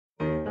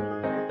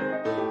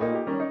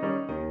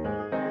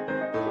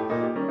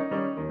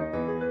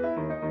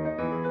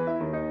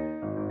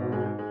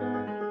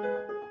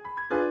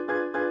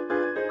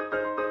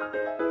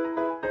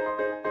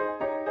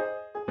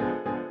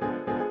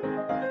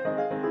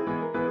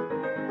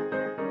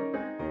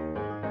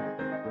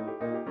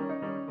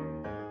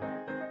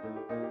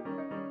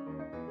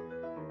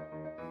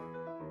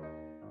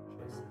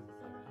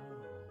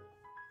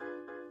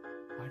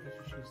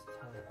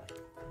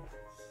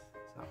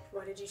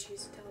why did you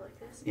choose to tell it like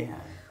this? Yeah.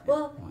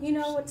 Well, you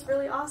know what's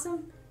really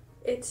awesome?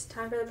 It's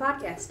time for the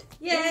podcast.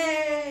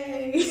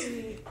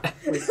 Yay!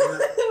 It was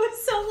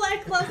so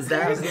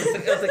lackluster.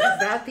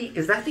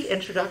 Is that the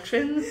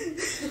introduction?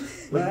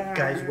 Well,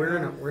 guys, we're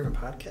in a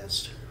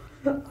podcast.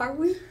 Are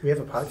we? We have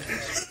a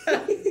podcast.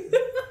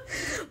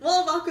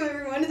 Well, welcome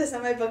everyone to the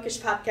Semi Bookish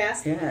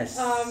Podcast. Yes.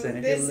 And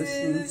if This you're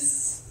listening,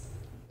 is...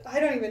 I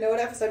don't even know what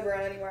episode we're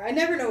on anymore. I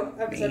never know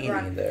what episode we're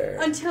on. neither.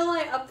 Until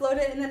I upload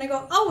it and then I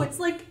go, oh, it's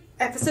like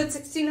episode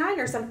 69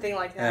 or something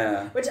like that.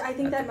 Yeah. Which I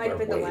think that might have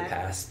been the last.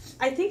 Past.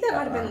 I think that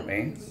might have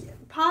been...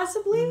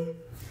 Possibly.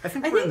 I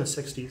think we're in the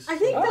 60s. I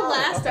think the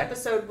last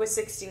episode was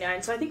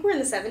 69, so I think we're in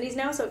the 70s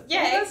now, so yay!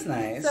 Oh, that's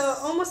nice. So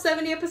almost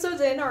 70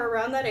 episodes in, or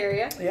around that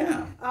area.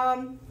 Yeah.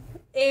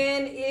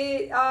 And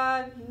it,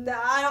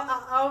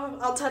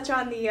 I'll touch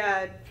on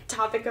the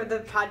topic of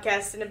the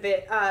podcast in a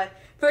bit.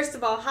 First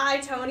of all,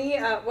 hi Tony,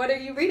 what are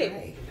you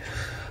reading?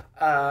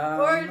 Hi.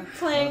 Or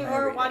playing,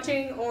 or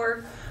watching,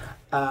 or...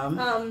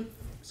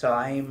 So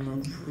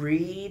I'm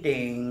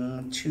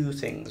reading two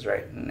things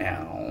right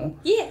now.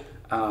 Yeah.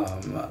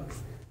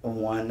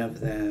 One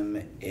of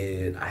them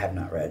is I have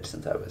not read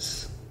since I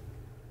was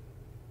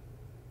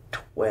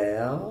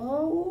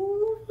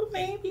 12,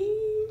 maybe.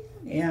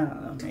 Yeah,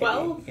 maybe.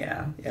 12?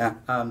 Yeah.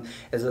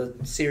 There's a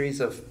series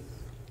of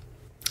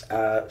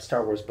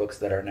Star Wars books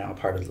that are now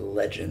part of the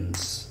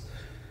Legends.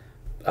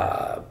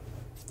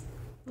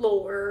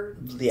 Lore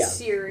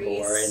series.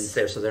 Lore,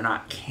 and they're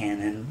not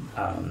canon,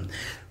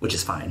 which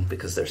is fine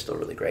because they're still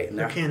really great. And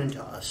they're canon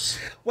to us.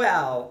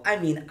 Well, I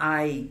mean,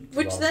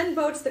 then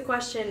votes the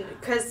question,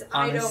 because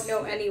I don't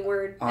know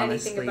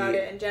anything about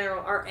it in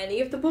general. Are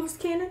any of the books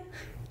canon?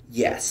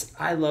 Yes,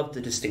 I love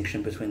the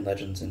distinction between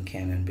Legends and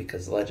canon,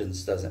 because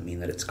Legends doesn't mean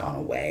that it's gone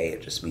away.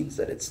 It just means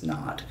that it's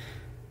not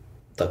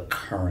the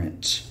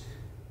current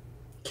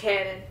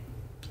canon.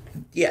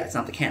 Yeah, it's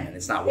not the canon.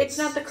 It's not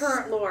the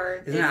current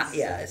lore.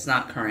 It's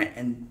not current.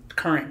 And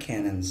current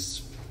canon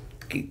is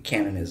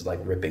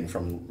like ripping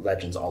from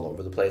Legends all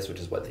over the place,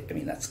 which is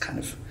that's kind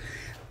of,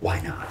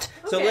 why not?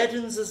 Okay. So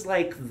Legends is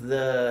like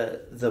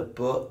the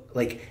book,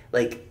 like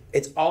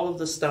it's all of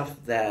the stuff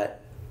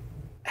that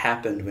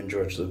happened when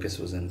George Lucas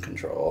was in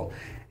control,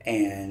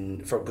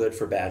 and for good,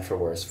 for bad, for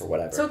worse, for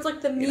whatever. So it's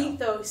like the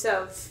mythos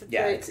of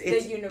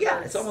the universe.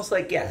 Yeah, it's almost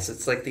like,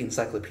 it's like the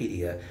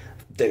encyclopedia.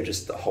 They're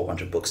just a whole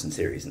bunch of books and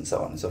series and so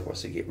on and so forth,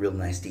 so you get real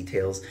nice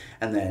details.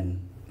 And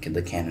then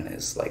the canon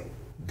is like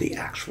the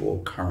actual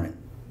current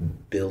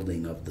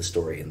building of the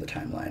story and the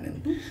timeline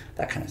and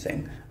that kind of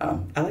thing.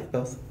 I like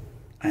both.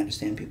 I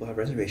understand people have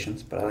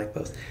reservations, but I like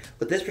both.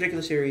 But this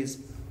particular series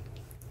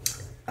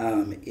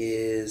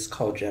is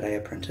called Jedi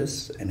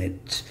Apprentice, and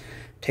it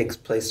takes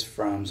place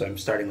so I'm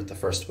starting with the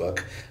first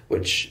book,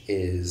 which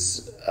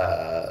is...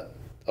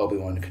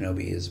 Obi-Wan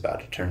Kenobi is about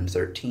to turn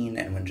 13,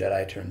 and when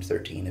Jedi turn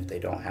 13, if they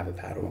don't have a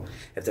Padawan,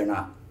 if they're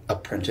not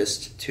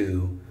apprenticed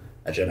to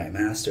a Jedi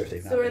Master, if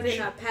they've not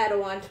not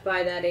Padawaned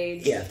by that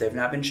age. Yeah, if they've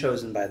not been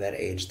chosen by that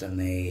age, then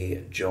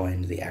they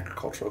join the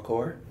Agricultural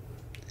Corps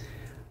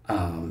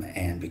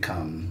and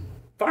become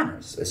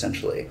farmers,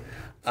 essentially.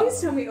 Please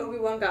tell me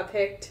Obi-Wan got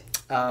picked.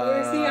 Or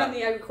is he on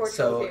the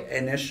Agricultural team? So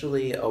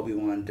initially,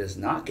 Obi-Wan does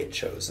not get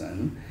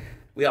chosen.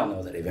 We all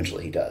know that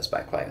eventually he does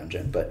by Qui-Gon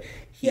Jinn, but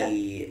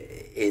he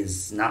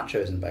is not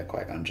chosen by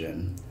Qui-Gon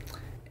Jinn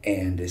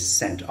and is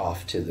sent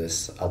off to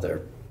this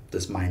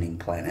mining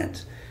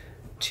planet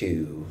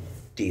to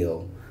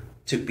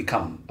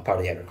become a part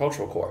of the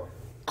Agricultural Corps.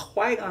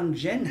 Qui-Gon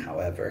Jinn,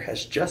 however,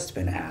 has just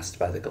been asked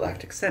by the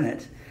Galactic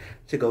Senate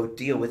to go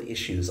deal with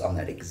issues on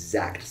that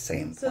exact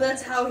same planet. So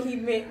that's how he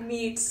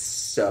meets...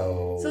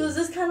 So is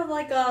this kind of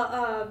like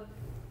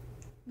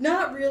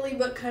not really,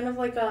 but kind of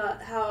like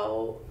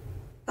how...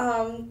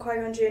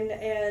 Qui-Gon Jinn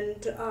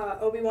and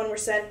Obi-Wan were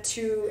sent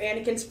to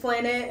Anakin's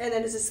planet, and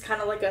then is this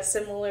kind of like a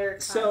similar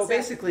concept? So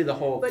basically the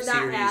whole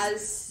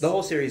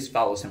series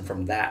follows him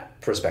from that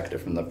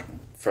perspective,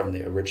 from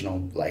the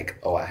original, like,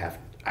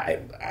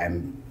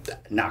 I'm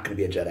not going to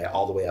be a Jedi,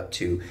 all the way up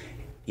to,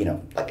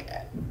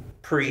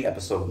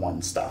 pre-episode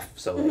 1 stuff.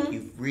 So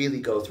you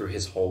really go through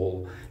his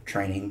whole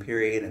training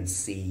period and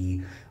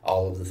see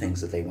all of the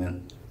things that they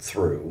went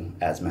through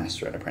as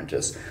Master and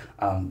Apprentice.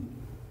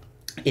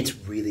 It's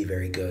really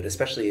very good,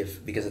 especially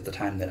because at the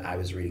time that I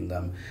was reading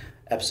them,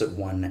 episode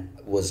 1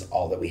 was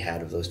all that we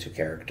had of those two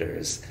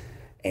characters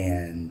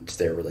and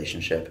their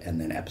relationship, and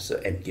then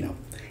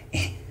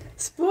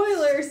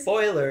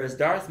spoilers,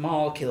 Darth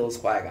Maul kills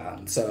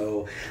Qui-Gon,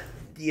 so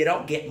you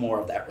don't get more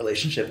of that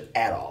relationship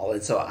at all.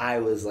 And so I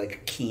was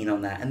like keen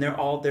on that, and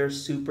they're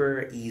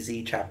super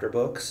easy chapter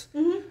books,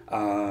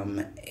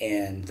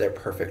 and they're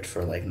perfect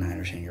for like 9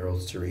 or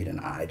 10-year-olds to read, and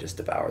I just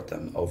devoured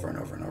them over and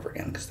over and over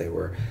again because they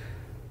were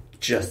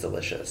just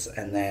delicious.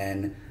 And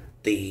then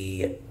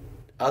the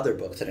other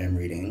book that I'm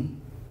reading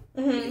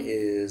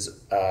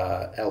is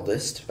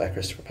Eldest by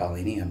Christopher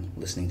Paolini. I'm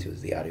listening to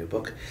the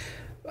audiobook,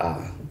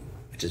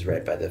 which is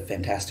read by the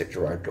fantastic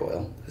Gerard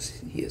Doyle.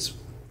 He is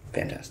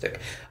fantastic.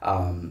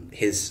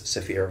 His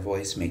Saphira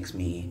voice makes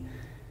me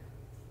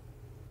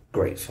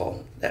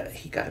grateful that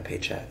he got a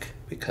paycheck,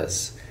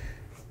 because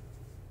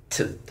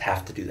to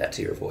have to do that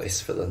to your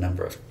voice for the amount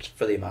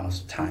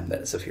of time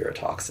that Saphira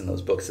talks in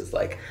those books is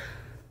like,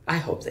 I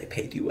hope they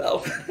paid you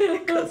well,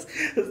 because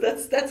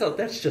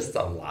that's just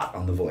a lot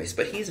on the voice.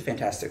 But he's a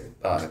fantastic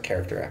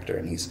character actor,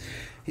 and he's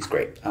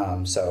great.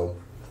 So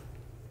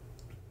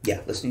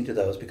yeah, listening to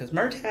those, because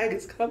Murtagh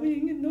is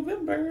coming in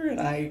November,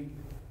 and I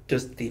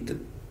just need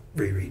to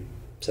reread.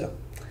 So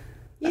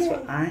that's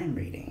what I'm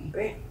reading.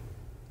 Great.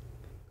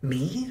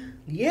 Me?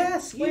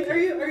 Yes. Wait, are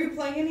you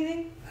playing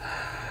anything?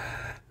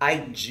 I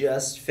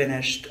just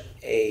finished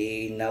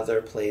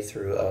another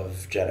playthrough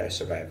of Jedi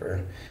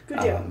Survivor. Good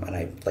deal. And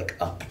I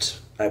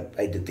upped.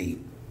 I did the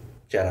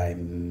Jedi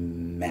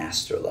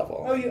Master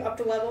level. Oh, you upped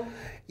the level?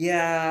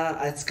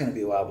 Yeah, it's going to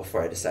be a while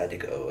before I decide to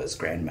go as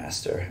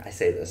Grandmaster. I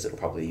say this, it'll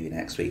probably be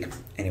next week.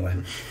 Anyway.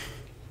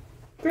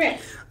 Great.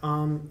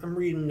 I'm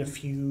reading a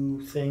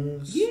few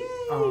things. Yay!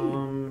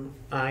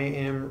 I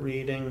am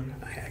reading.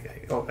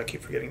 I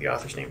keep forgetting the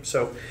author's name.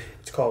 So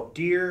it's called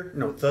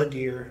The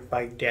Deer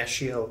by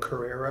Dashiell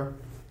Carrera.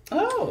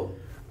 Oh.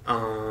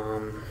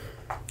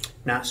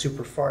 Not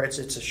super far. It's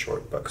a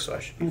short book, so I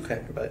should be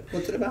Okay. But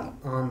What's it about?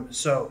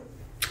 So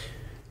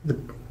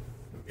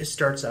it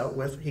starts out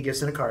with he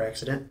gets in a car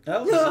accident.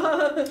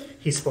 Oh.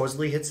 He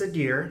supposedly hits a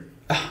deer.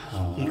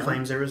 Uh-huh. He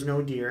claims there was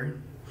no deer.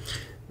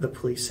 The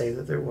police say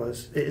that there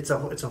was. It's a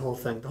whole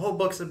thing. The whole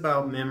book's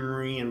about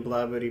memory and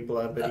blah blah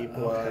blah blah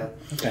blah.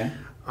 Okay.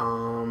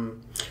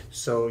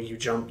 So you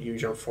jump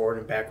forward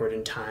and backward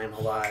in time a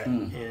lot,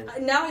 and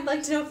Now I'd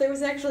like to know if there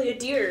was actually a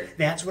deer.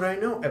 that's what I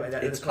know.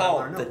 It's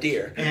called The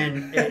Deer.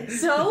 And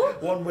So?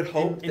 One would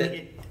hope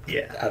that...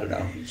 yeah. I don't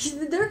know.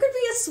 There could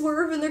be a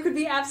swerve and there could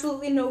be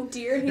absolutely no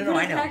deer. And he could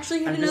I have know. actually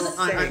hit I'm another just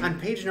saying. On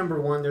page number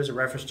 1, there's a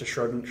reference to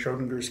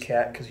Schrodinger's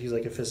cat because he's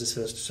like a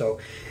physicist. So,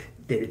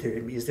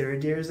 is there a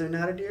deer? Is there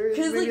not a deer?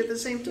 Because Maybe like, at the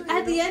same time.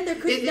 at the end, there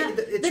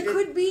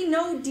could be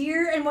no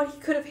deer, and what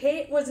he could have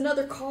hit was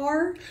another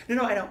car,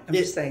 No, I don't. I'm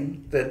just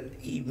saying that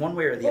one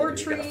way or the or other, a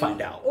you're tree, going to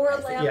find out. or a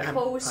I think.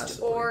 lamppost,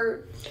 possibly.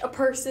 or a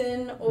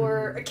person,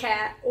 or a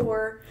cat,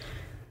 or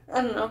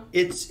I don't know.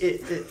 It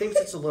thinks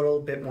it's a little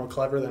bit more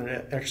clever than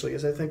it actually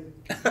is, I think.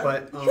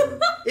 But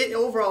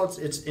overall,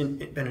 it's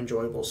been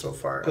enjoyable so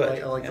far.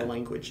 Good, I like yeah. the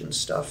language and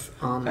stuff.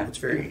 Okay. It's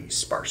very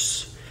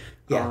sparse.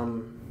 Yeah.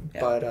 Yeah.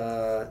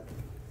 But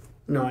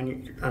no,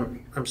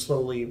 and I'm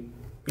slowly,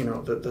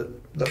 the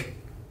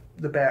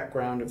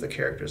background of the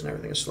characters and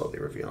everything is slowly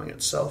revealing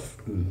itself.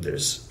 Mm.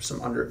 There's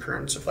some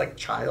undercurrents of like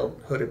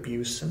childhood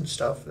abuse and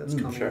stuff that's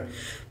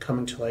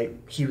coming to light.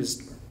 He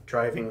was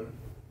driving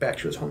back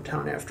to his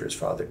hometown after his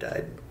father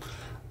died,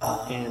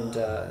 and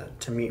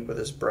to meet with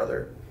his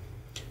brother,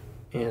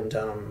 and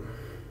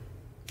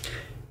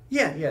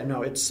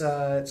it's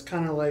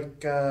kind of like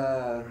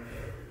The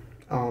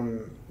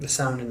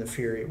Sound and the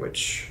Fury,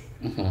 which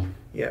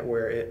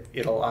where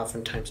it'll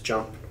oftentimes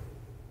jump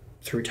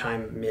through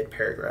time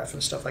mid-paragraph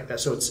and stuff like that.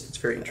 So it's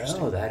very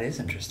interesting. Oh, that is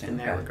interesting. In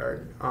that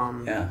regard.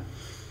 Yeah.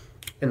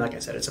 And like I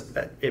said,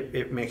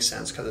 it makes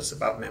sense because it's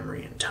about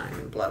memory and time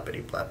and blah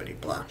bitty blah bitty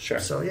blah. Sure.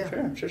 So yeah.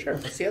 Sure.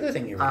 What's the other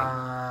thing you're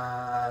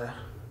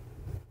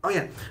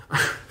reading?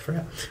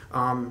 Forgot.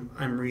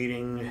 I'm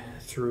reading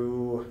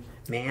through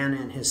Man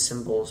and His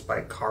Symbols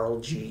by Carl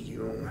G.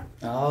 Jung.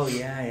 Oh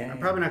yeah. I'm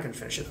probably not going to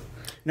finish it.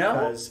 No?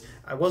 Because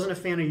I wasn't a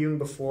fan of Jung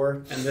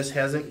before, and this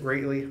hasn't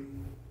greatly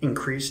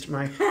increased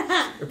my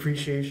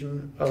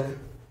appreciation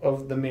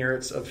of the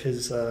merits of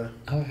his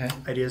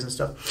ideas and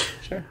stuff.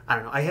 Sure. I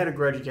don't know. I had a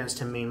grudge against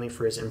him mainly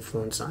for his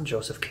influence on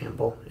Joseph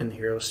Campbell in the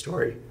hero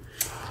story.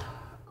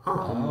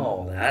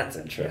 That's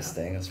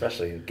interesting,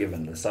 especially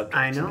given the subject.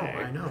 I know.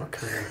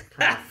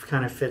 It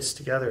kind of fits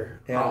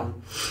together. Yeah.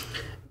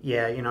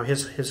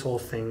 His whole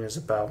thing is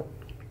about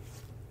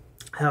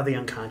how the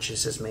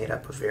unconscious is made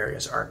up of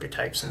various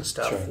archetypes and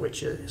stuff,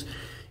 which is,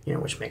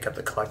 which make up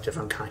the collective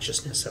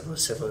unconsciousness of a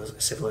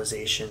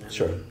civilization. And,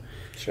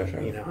 Sure.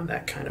 And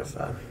that kind of,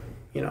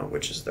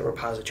 which is the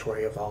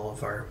repository of all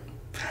of our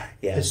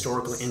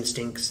historical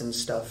instincts and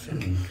stuff.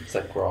 And it's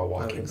like we're all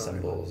walking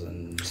symbols,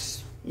 and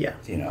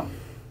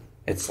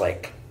it's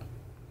like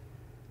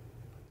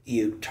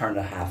you turn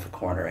a half a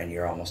corner and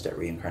you're almost at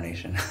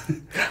reincarnation.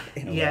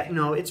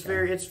 It's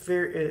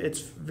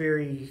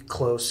very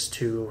close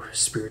to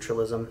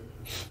spiritualism,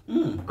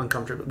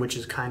 uncomfortable, which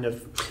is kind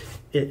of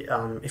it.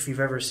 If you've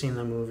ever seen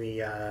the movie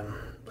A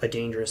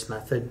Dangerous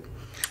Method,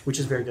 which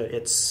is very good,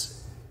 it's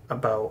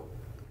about.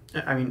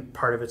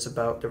 Part of it's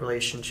about the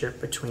relationship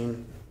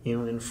between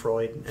Jung and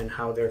Freud and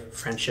how their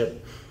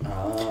friendship,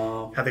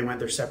 how they went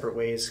their separate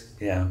ways.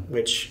 Yeah.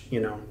 Which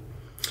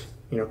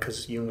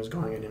because Jung was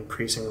going in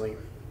increasingly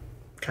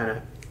kind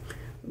of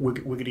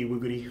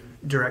wiggity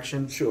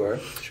direction. Sure.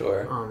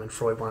 And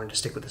Freud wanted to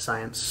stick with the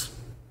science.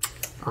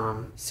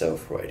 So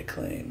Freud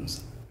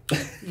claims.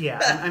 Yeah,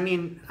 I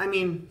mean,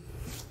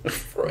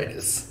 Freud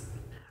is.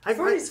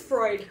 Freud is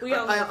Freud. We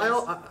all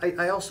know this.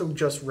 I also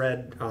just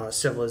read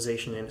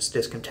Civilization and Its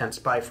Discontents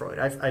by Freud.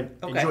 I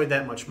enjoyed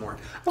that much more.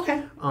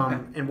 Okay.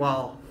 And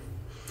while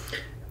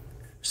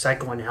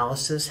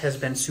psychoanalysis has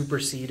been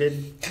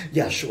superseded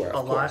Yeah, sure. a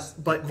lot.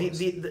 But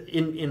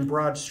in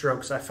broad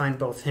strokes, I find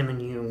both him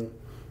and Jung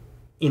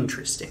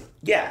interesting.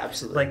 Yeah,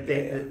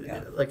 absolutely.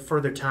 Like like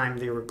for their time,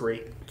 they were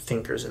great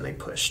thinkers and they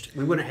pushed.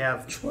 We wouldn't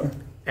have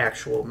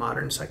actual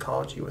modern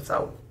psychology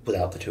without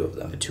the two of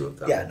them.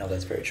 Yeah, no,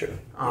 that's very true.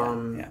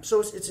 So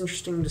it's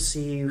interesting to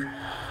see,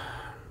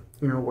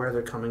 where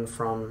they're coming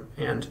from,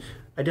 and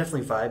I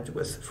definitely vibed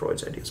with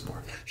Freud's ideas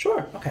more.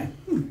 Sure. Okay.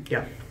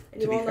 Yeah.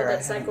 And you all know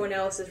that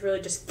psychoanalysis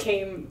really just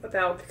came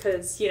about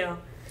because,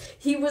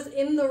 he was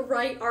in the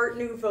right Art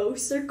Nouveau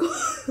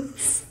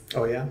circles.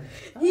 Oh, yeah?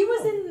 He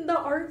was in the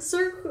art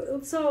circle,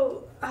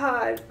 so...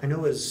 I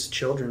know his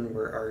children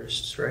were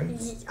artists, right?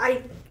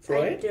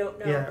 Freud? I don't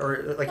know. Yeah,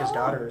 or like his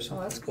daughter or something.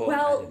 Oh, that's cool.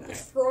 Well,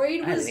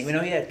 Freud was... I didn't even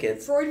know he had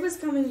kids. Freud was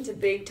coming to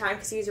big time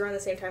because he was around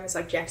the same time as,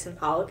 like, Jackson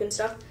Pollock and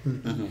stuff.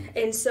 Mm-hmm.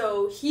 And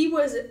so he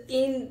was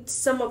in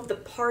some of the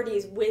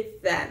parties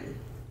with them.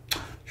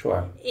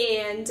 Sure.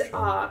 And,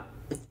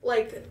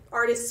 like,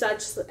 artists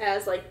such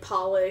as, like,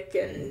 Pollock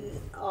and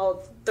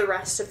all the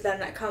rest of them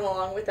that come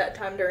along with that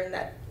time during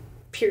that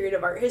period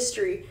of art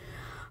history,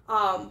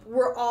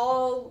 were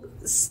all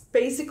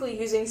basically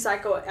using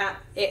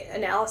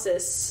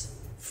psychoanalysis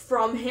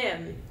from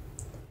him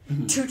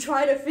to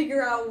try to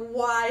figure out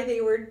why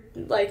they were,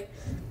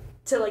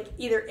 to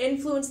either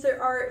influence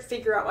their art,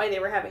 figure out why they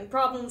were having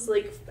problems.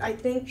 Like, I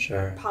think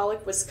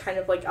Pollock was kind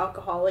of, like,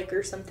 alcoholic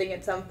or something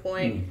at some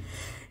point.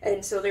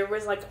 And so there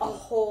was, like, a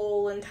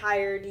whole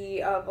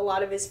entirety of a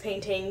lot of his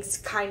paintings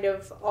kind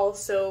of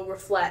also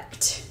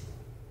reflect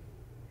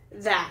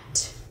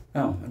that.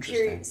 Oh,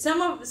 interesting.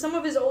 Some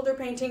of his older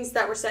paintings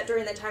that were set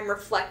during that time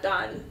reflect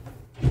on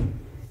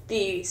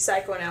the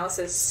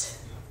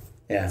psychoanalysis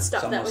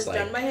stuff that was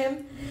done by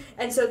him.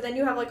 And so then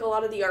you have, like, a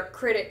lot of the art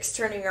critics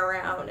turning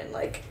around and,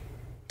 like,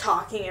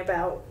 talking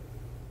about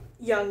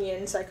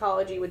Jungian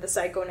psychology with the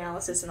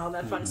psychoanalysis and all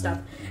that fun stuff.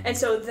 And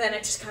so then it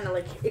just kind of,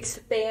 like,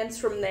 expands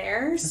from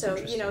there. That's so,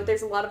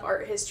 there's a lot of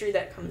art history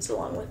that comes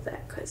along with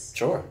that. Cause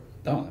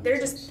they're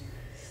just...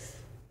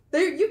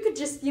 You could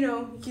just,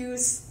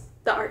 use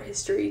the art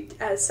history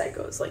as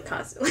psychos, like,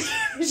 constantly.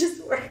 It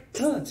just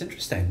works. Oh, that's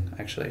interesting,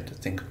 actually, to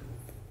think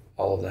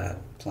all of that,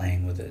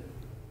 playing with it,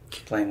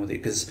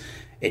 because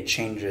it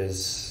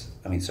changes,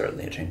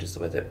 certainly it changes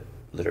the way that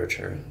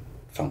literature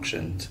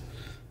functioned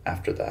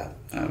after that.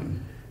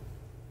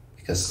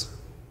 Because,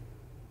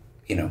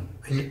 I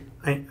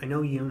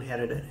know Jung had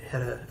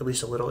at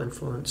least a little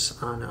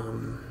influence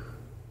on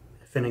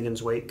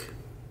Finnegan's Wake.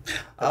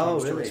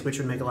 Oh, really? Which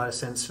would make a lot of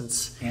sense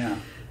since I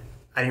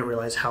didn't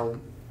realize how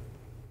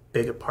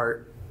big a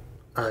part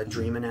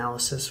dream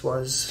analysis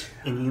was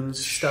in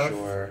Jung's stuff.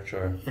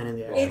 Sure. And in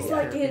the it's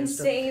like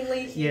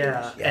insanely huge.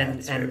 Yeah, and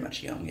it's very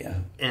much Jung. Yeah.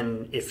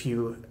 And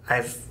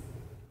I've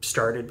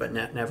started but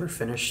never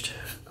finished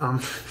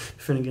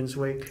Finnegan's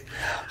Wake.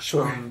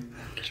 Sure.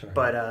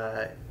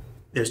 But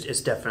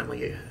there's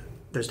definitely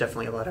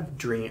a lot of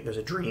dream. There's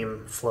a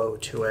dream flow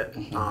to it.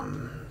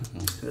 And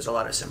there's a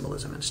lot of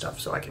symbolism and stuff.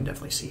 So I can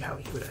definitely see how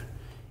he would have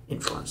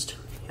influenced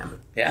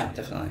him. Yeah,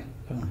 definitely.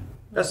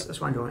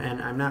 That's what I'm doing,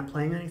 and I'm not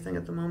playing anything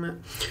at the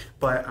moment,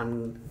 but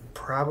I'm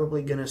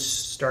probably gonna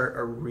start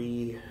a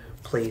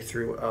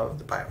playthrough of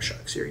the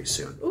BioShock series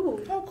soon.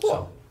 Ooh, oh, cool!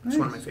 So, it's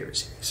one of my favorite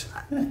series.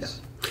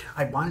 Nice.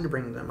 I wanted to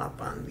bring them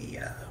up on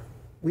the.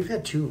 We've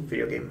had 2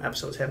 video game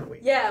episodes, haven't we?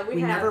 Yeah, we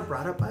have. Never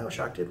brought up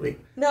BioShock, did we?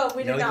 No,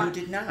 we did not. No, you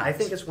did not. I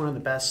think it's one of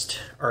the best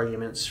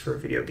arguments for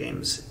video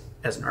games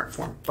as an art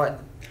form,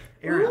 but.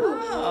 Aaron.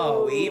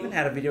 Oh, we even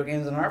had a video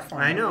games in art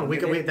form. I know. We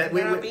did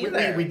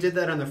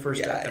that on the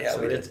first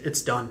episode.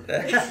 It's done.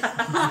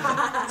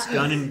 It's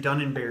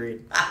done and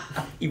buried.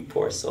 You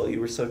poor soul. You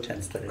were so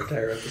tense that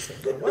entire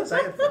episode. It was.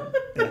 I had fun.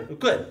 Yeah.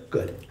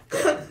 Good.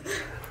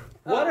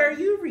 What are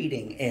you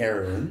reading,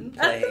 Aaron?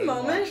 At the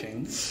moment,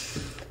 watching?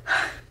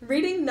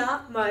 reading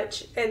not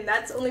much, and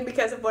that's only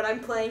because of what I'm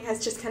playing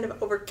has just kind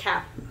of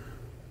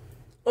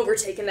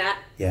overtaken that.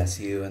 Yes,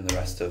 you and the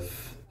rest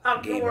of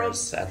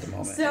gamers at the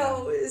moment.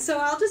 So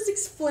I'll just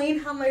explain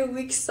how my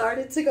week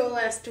started to go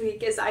last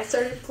week. Is I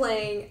started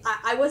playing.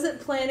 I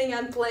wasn't planning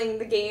on playing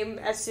the game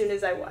as soon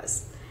as I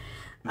was.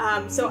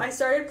 So I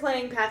started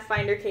playing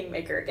Pathfinder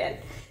Kingmaker again.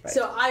 Right.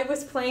 So I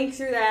was playing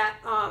through that.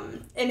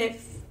 And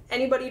if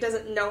anybody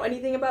doesn't know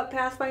anything about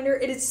Pathfinder,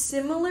 it is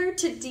similar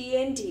to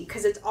D&D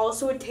because it's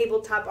also a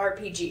tabletop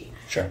RPG.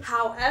 Sure.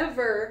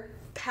 However,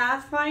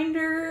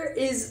 Pathfinder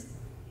is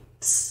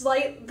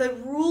the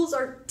rules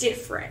are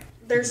different.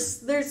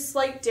 There's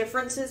slight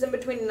differences in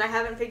between, and I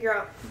haven't figured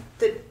out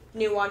the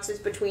nuances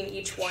between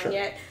each one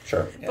yet.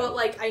 Sure. Yeah.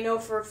 But, I know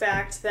for a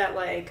fact that,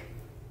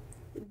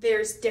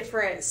 there's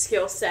different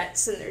skill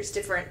sets and there's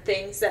different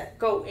things that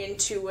go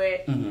into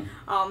it.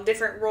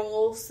 Different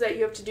roles that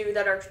you have to do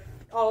that are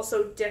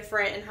also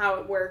different in how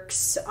it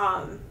works.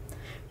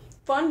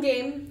 Fun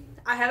game.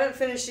 I haven't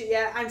finished it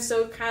yet. I'm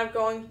still kind of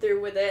going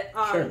through with it.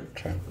 Sure.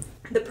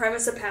 The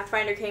premise of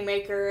Pathfinder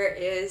Kingmaker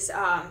is...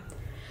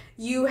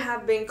 you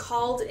have been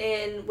called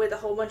in with a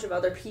whole bunch of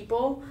other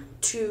people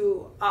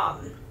to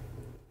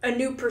a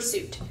new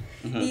pursuit.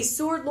 these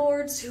sword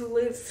lords who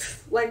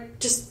live like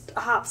just a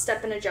hop,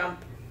 step, and a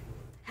jump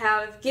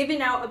have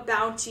given out a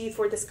bounty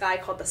for this guy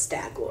called the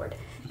Stag Lord.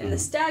 And the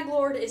Stag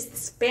Lord is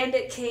this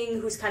bandit king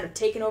who's kind of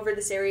taken over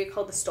this area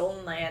called the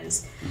Stolen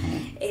Lands.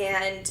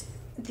 And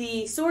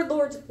the sword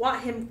lords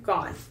want him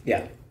gone.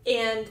 Yeah.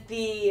 And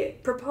the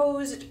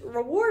proposed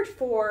reward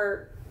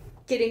for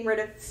getting rid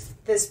of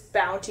this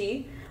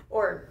bounty,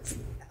 or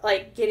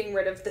like getting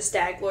rid of the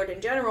Stag Lord in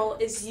general,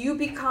 is you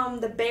become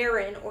the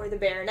Baron or the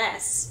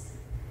Baroness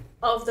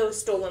of those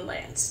stolen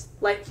lands.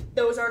 Like,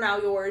 those are now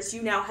yours.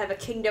 You now have a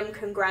kingdom.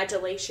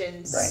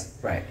 Congratulations.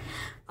 Right.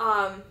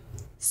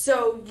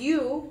 So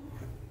you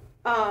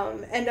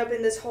end up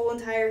in this whole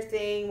entire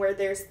thing where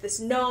there's this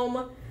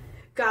gnome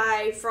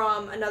guy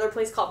from another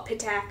place called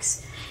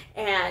Pitax,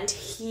 and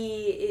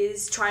he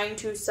is trying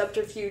to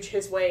subterfuge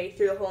his way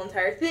through the whole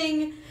entire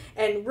thing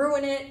and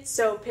ruin it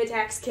so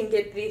Pitax can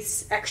get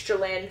this extra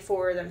land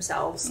for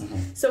themselves.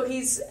 So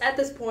he's, at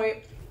this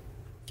point,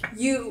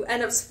 you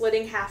end up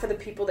splitting half of the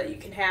people that you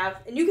can have,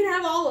 and you can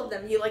have all of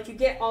them. You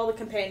get all the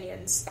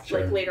companions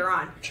like later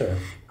on. Sure.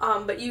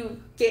 But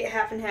you get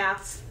half and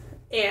half,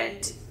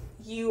 and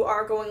you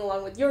are going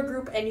along with your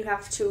group, and you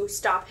have to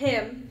stop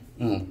him,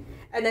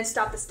 and then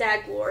stop the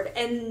Stag Lord.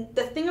 And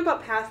the thing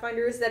about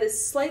Pathfinder is that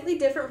is slightly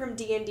different from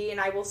D&D, and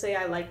I will say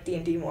I like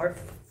D&D more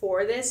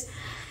for this,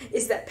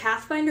 is that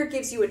Pathfinder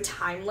gives you a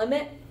time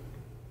limit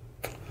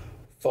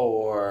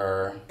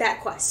for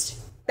that quest.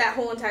 That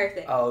whole entire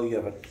thing. Oh, you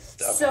have a...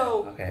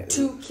 Okay.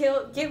 To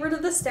get rid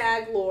of the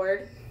Stag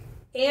Lord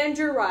and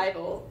your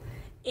rival,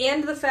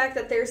 and the fact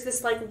that there's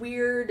this, like,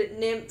 weird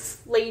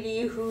nymph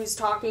lady who's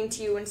talking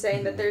to you and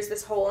saying that there's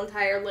this whole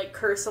entire, like,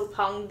 curse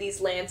upon these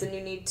lands and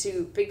you need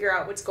to figure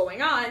out what's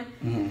going on,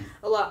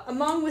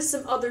 along with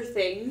some other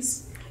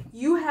things,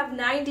 you have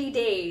 90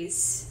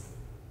 days,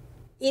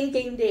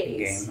 in-game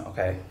days. In-game,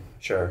 okay,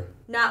 sure.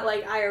 Not,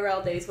 like,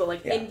 IRL days, but,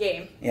 like,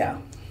 in-game. Yeah.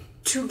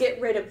 To get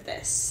rid of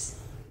this.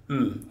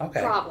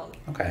 Okay. Problem.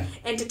 Okay.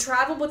 And to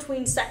travel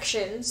between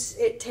sections,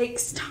 it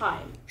takes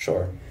time.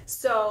 Sure.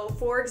 So,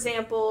 for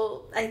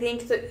example, I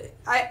think that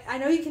I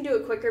know you can do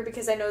it quicker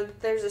because I know that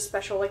there's a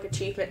special like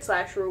achievement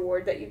 /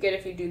 reward that you get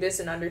if you do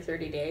this in under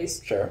 30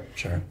 days. Sure.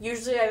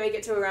 Usually I make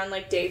it to around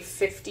like day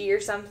 50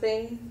 or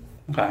something.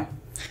 Okay.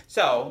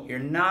 So, you're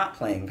not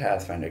playing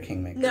Pathfinder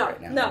Kingmaker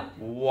right now? No.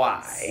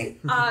 Why?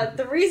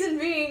 The reason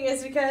being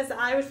is because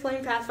I was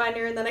playing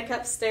Pathfinder and then I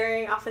kept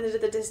staring off into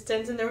the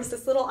distance and there was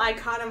this little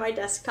icon on my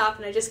desktop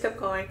and I just kept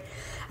going,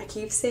 I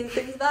keep seeing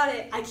things about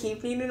it. I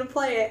keep needing to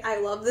play it. I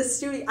love this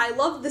studio. I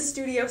love the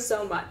studio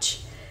so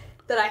much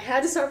that I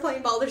had to start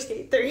playing Baldur's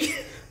Gate 3.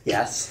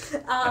 Yes.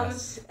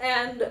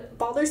 And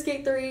Baldur's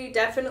Gate 3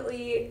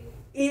 definitely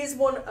is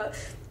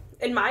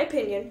in my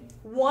opinion,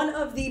 one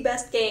of the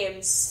best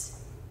games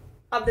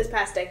of this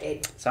past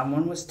decade.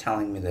 Someone was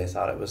telling me they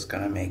thought it was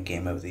going to make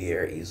Game of the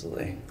Year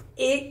easily.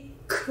 It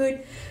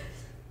could...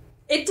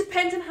 It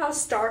depends on how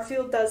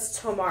Starfield does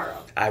tomorrow.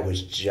 I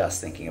was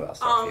just thinking about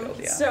Starfield,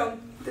 yeah.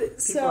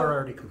 People are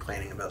already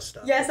complaining about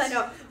stuff. Yes, I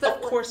know. But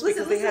of course,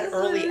 because they had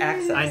early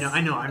access. I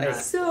know. I'm not.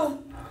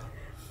 So,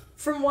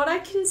 from what I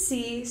can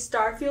see,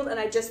 Starfield, and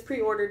I just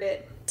pre-ordered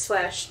it,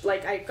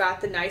 I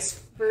got the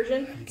nice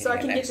version, so I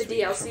can get the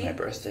DLC. For my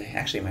birthday.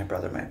 Actually, my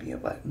brother might be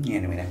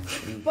anyway.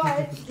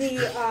 But the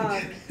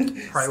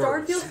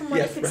Starfield, from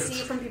what I can see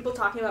from people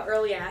talking about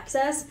early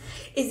access,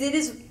 is it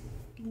is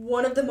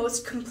one of the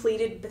most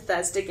completed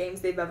Bethesda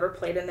games they've ever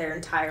played in their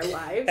entire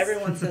lives.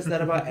 Everyone says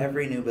that about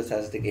every new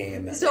Bethesda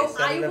game. So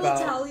I will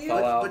tell you,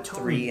 Fallout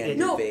 3 and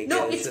New Vegas.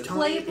 No, it's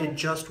playable. It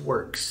just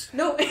works.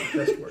 No, it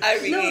just works.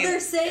 I mean, no, they're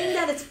saying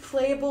that it's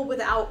playable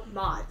without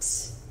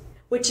mods.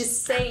 Which is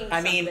saying something.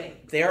 I mean,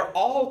 they're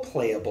all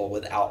playable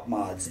without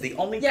mods. The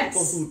only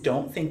people who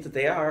don't think that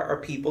they are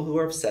people who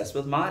are obsessed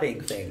with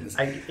modding things.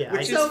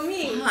 Which is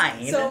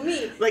fine. So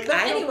me. Like,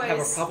 I don't have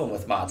a problem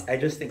with mods. I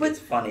just think it's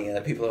funny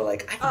that people are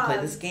like, I can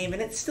play this game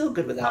and it's still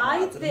good without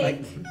mods. I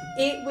think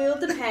it will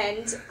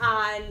depend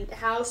on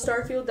how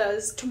Starfield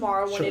does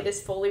tomorrow when it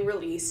is fully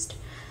released.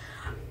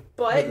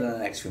 But in the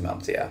next few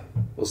months, yeah.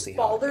 We'll see how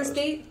Baldur's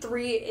Gate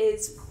 3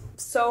 is...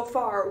 so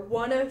far,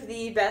 one of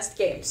the best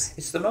games.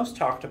 It's the most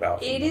talked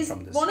about. It is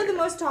one of the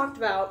most talked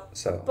about.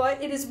 So,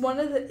 but it is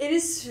it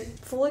is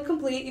fully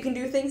complete. You can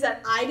do things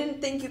that I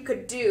didn't think you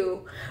could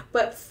do,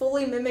 but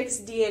fully mimics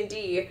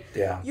D&D.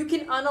 Yeah. You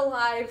can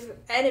unalive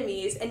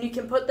enemies, and you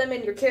can put them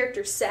in your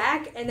character's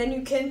sack, and then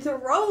you can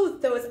throw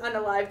those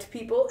unalived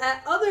people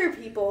at other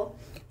people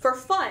for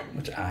fun.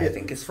 Which I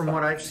think is from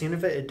what I've seen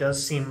of it, it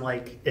does seem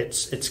like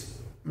it's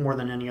more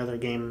than any other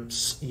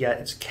games yet.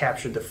 It's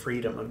captured the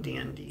freedom of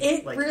D&D.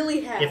 It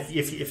really has.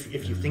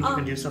 If you think you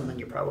can do something,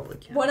 you probably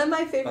can. One of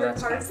my favorite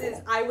parts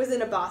is I was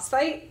in a boss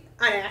fight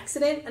on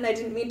accident, and I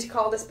didn't mean to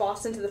call this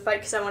boss into the fight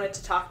because I wanted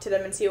to talk to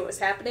them and see what was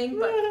happening,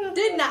 but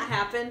did not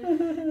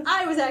happen.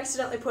 I was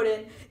accidentally put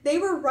in. They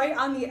were right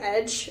on the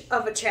edge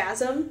of a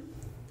chasm.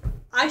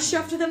 I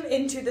shoved them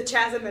into the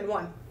chasm and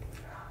won.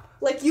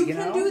 Like, you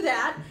can do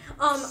that.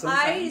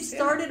 I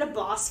started a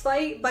boss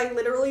fight by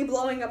literally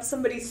blowing up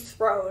somebody's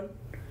throne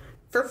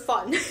for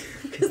fun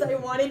because I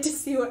wanted to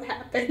see what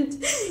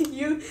happened.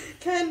 You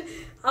can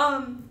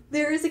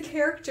there is a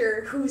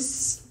character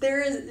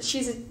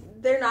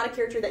they're not a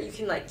character that you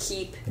can like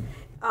keep.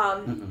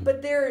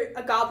 But they're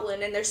a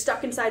goblin and they're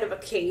stuck inside of a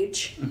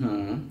cage.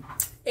 And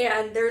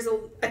there's a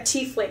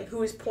tiefling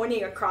who is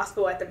pointing a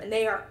crossbow at them, and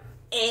they are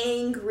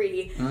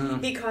angry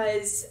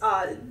because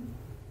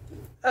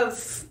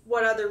of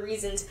what other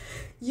reasons.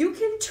 You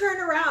can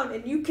turn around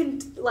and you can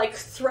like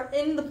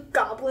threaten the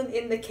goblin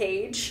in the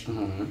cage,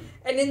 and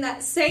in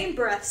that same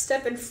breath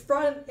step in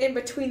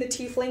between the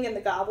tiefling and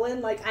the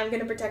goblin, like, I'm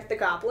gonna protect the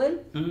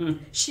goblin.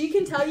 She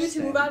can tell you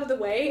to move out of the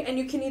way, and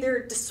you can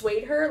either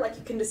dissuade her, like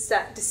you can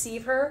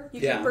deceive her,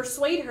 you can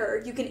persuade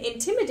her, you can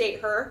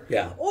intimidate her,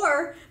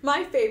 or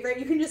my favorite,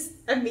 you can just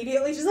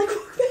immediately just like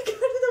walk back out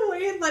of the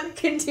way and let it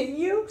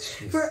continue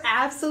for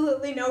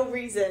absolutely no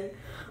reason.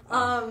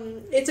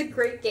 It's a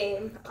great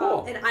game.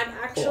 Cool. And I'm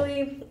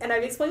actually, and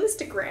I've explained this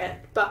to Grant,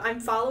 but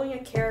I'm following a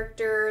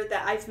character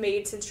that I've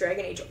made since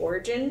Dragon Age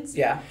Origins.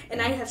 Yeah.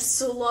 And I have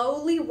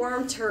slowly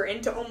wormed her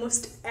into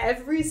almost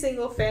every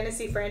single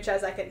fantasy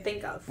franchise I can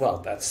think of. Well,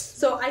 that's...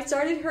 So I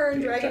started her in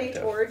Dragon Age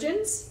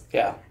Origins.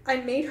 Yeah. I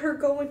made her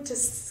go into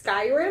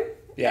Skyrim.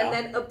 Yeah. And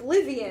then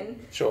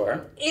Oblivion.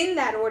 Sure. In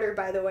that order,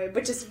 by the way,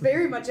 which is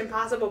very much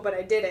impossible, but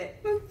I did it.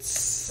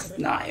 It's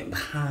not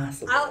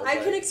impossible. I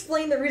can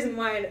explain the reason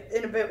why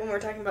in a bit when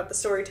we're talking about the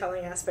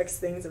storytelling aspects,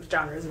 things of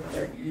genres and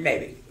other.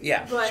 Maybe.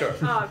 Yeah, but, sure.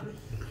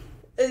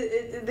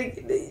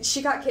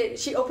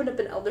 She opened up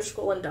an Elder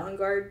Scroll and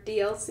Dawnguard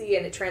DLC,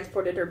 and it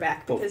transported her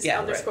back because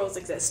Elder Scrolls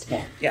exist.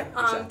 Well, yeah.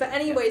 Exactly. But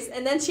anyways,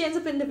 and then she ends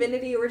up in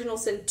Divinity Original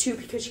Sin 2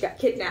 because she got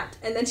kidnapped,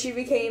 and then she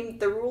became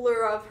the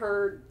ruler of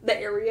the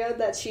area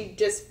that she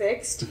just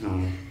fixed,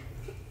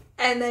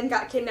 and then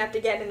got kidnapped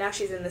again, and now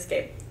she's in this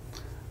game.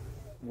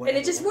 Whatever,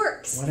 and it just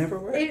works. Whatever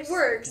works. It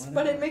works,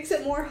 but it makes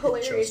it more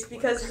hilarious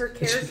because her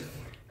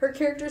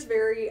character's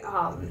very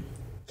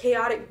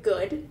chaotic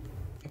good.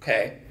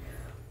 Okay.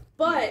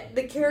 But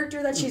the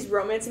character that she's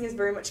romancing is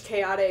very much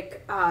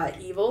chaotic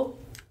evil.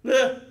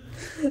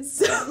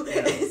 So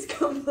it's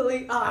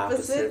complete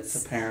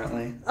opposites.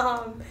 Apparently.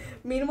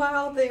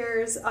 Meanwhile,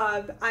 there's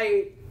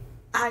I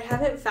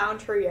haven't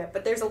found her yet,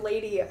 but there's a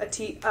lady,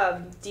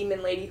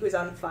 demon lady who's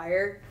on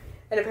fire.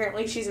 And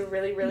apparently she's a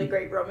really, really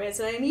great romance.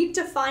 And I need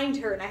to find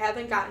her, and I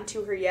haven't gotten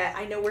to her yet.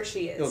 I know where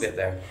she is. You'll get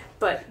there.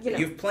 But, you know.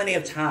 You have plenty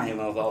of time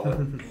of all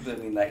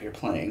that you're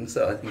playing,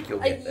 so I think you'll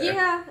get there.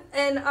 Yeah,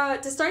 and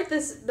to start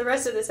the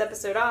rest of this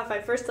episode off,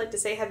 I'd first like to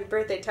say happy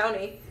birthday,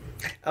 Toni.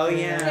 Oh,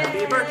 yeah.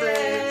 Happy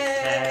birthday!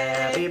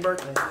 Happy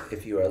birthday.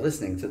 If you are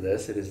listening to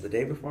this, it is the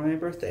day before my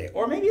birthday.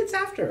 Or maybe it's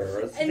after. Or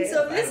it's and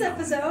so this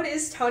episode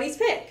is Toni's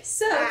pick.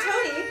 So,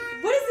 Toni,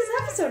 what is this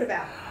episode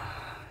about?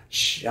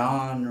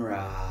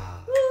 Genre.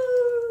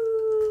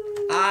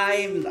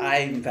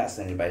 I'm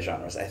fascinated by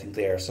genres. I think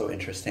they are so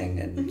interesting,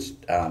 and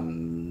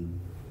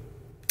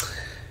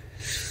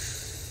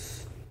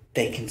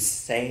they can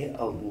say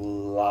a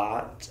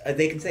lot.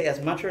 They can say as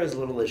much or as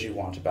little as you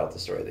want about the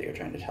story that you're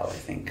trying to tell, I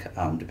think,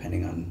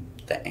 depending on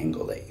the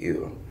angle that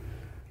you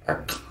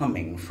are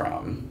coming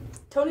from.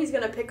 Toni's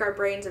going to pick our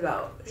brains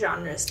about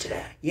genres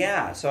today.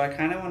 Yeah, so I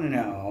kind of want to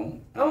know...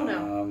 Oh,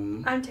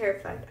 no. I'm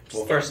terrified.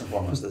 Well, first and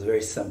foremost, this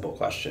very simple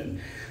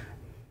question.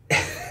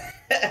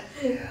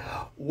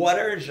 What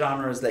are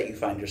genres that you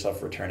find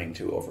yourself returning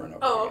to over and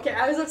over again? Okay.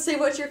 I was about to say,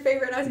 what's your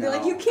favorite? And I was going to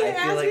be like, you can't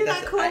ask me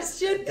that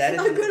question.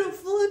 I'm going to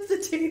flip the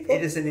table.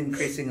 It is an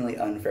increasingly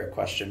unfair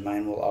question.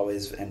 Mine will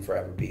always and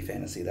forever be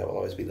fantasy. That will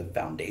always be the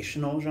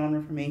foundational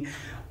genre for me.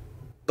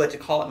 But to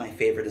call it my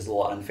favorite is a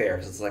little unfair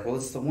because it's like, well,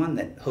 it's the one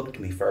that hooked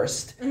me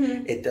first.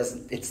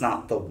 It's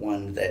not the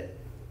one that...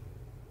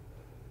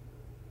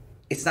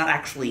 It's not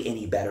actually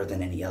any better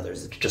than any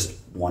others. It's just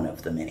one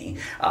of the many.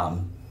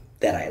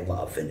 That I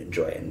love and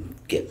enjoy and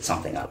get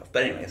something out of.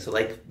 But anyway, so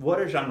like,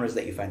 what are genres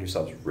that you find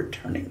yourselves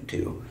returning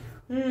to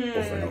over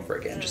and over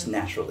again, just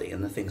naturally,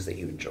 and the things that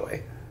you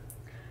enjoy?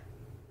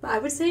 I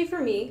would say for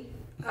me,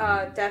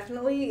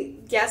 definitely,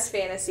 yes,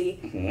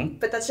 fantasy.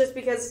 But that's just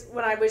because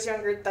when I was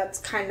younger, that's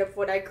kind of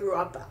what I grew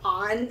up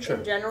on in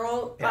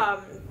general.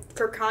 Yeah.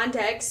 For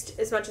context,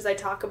 as much as I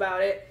talk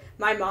about it,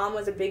 my mom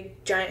was a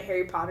big, giant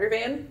Harry Potter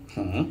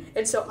fan.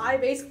 And so I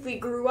basically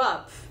grew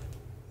up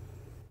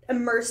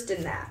immersed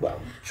in that.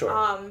 Well,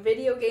 sure.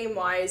 Video game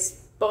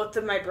wise, both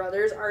of my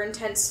brothers are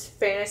intense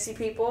fantasy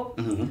people.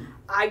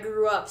 I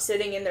grew up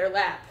sitting in their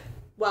lap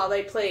while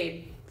they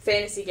played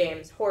fantasy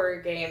games,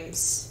 horror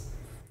games.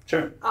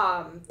 Sure.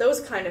 Those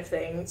kind of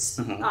things.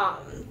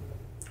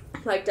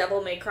 Like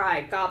Devil May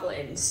Cry,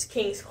 Goblins,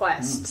 King's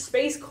Quest,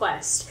 Space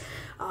Quest,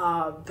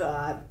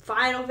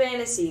 Final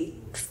Fantasy.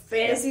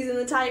 Fantasy's in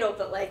the title,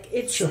 but like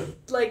it's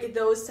like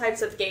those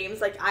types of games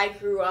like I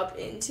grew up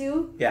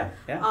into. Yeah.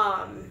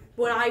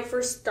 When I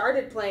first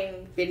started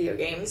playing video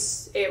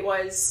games, it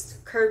was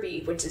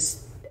Kirby, which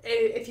is,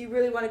 if you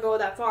really want to go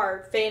that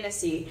far,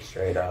 fantasy.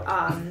 Straight up.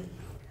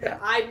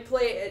 I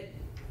play it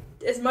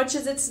as much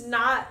as it's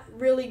not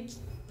really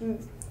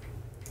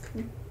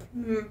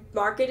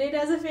marketed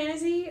as a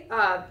fantasy.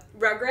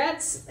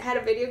 Rugrats had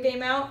a video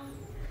game out.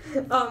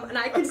 And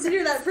I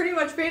consider that pretty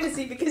much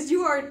fantasy because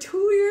you are 2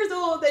 years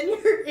old and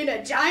you're in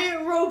a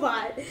giant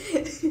robot.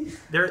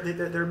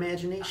 Their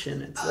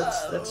imagination.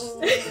 That's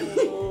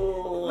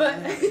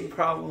Having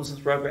problems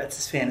with Rugrats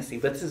is fantasy,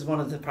 but this is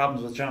one of the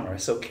problems with genre.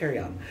 So carry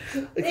on.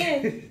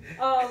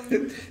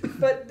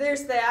 But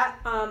there's that.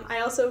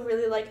 I also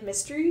really like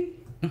mystery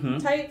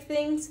type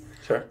things.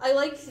 Sure.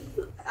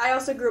 I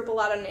also grew up a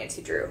lot on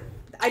Nancy Drew.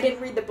 I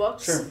didn't read the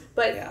books,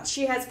 but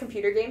she has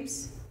computer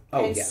games.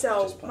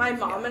 So my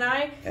mom and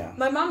I,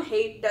 my mom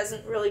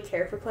doesn't really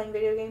care for playing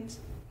video games.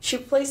 She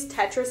plays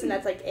Tetris and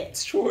that's like it.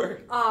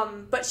 Sure.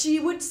 But she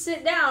would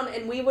sit down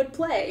and we would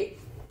play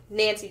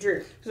Nancy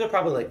Drew. These are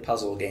probably like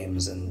puzzle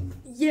games and...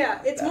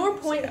 Yeah, it's more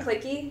point and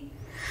clicky.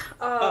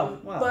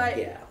 But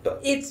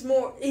it's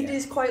more, it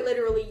is quite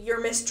literally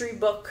your mystery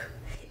book.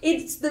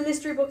 It's the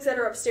mystery books that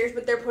are upstairs,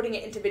 but they're putting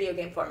it into video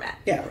game format.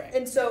 Yeah, right.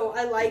 And so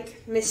I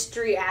like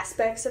mystery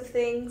aspects of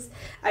things.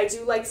 I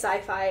do like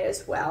sci-fi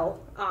as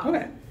well.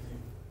 Okay.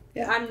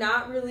 Yeah. I'm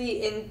not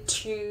really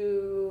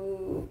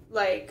into,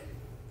 like...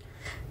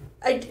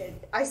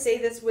 I say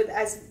this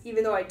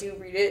even though I do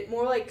read it,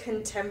 more like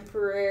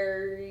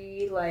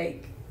contemporary,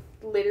 like,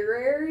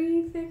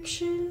 literary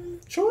fiction.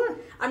 Sure.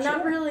 I'm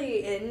not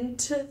really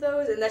into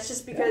those, and that's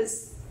just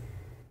because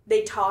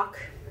they talk,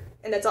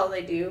 and that's all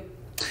they do.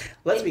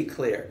 Let's be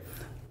clear.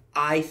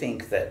 I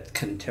think that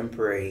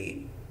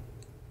contemporary...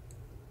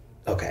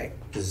 Okay,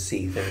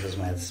 there's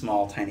my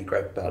small, tiny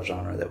gripe about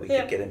genre that we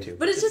could get into.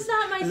 But it's just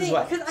not my thing,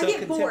 because I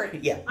get bored.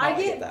 Yeah, no,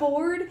 I get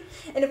bored,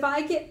 and if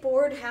I get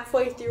bored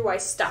halfway through, I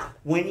stop.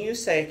 When you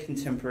say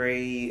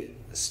contemporary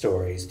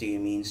stories, do you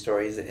mean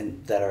stories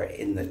that are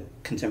in the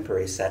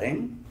contemporary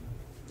setting?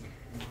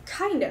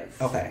 Kind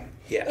of. Okay,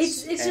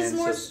 yes. It's just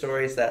more... So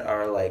stories that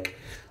are like,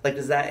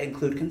 does that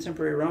include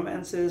contemporary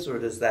romances, or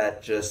does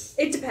that just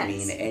it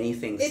depends. Mean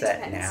anything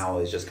set now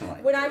is just kind of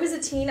like... When I was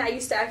a teen, I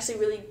used to actually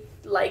really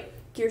like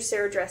your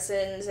Sarah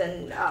Dressens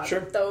and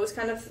those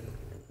kind of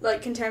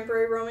like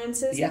contemporary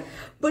romances. Yeah.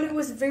 But it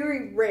was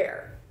very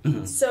rare.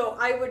 Mm-hmm. So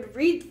I would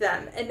read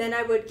them and then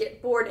I would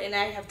get bored and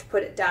I have to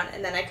put it down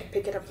and then I could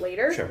pick it up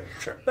later. Sure.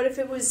 But if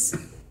it was,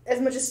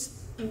 as much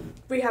as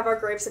we have our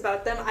gripes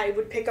about them, I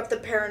would pick up the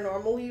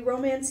paranormal-y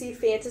romancy,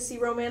 fantasy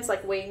romance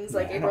like Wings,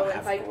 like April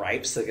and Pike. I have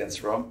gripes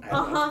against romance.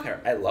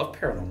 I love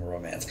paranormal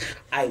romance.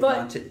 I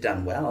want it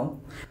done well.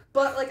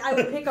 But like I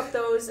would pick up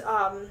those...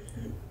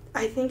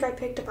 I think I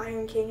picked up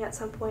Iron King at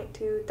some point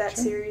too, that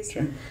series.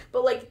 Sure.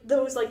 But like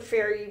those like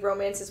fairy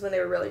romances when they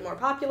were really more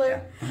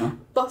popular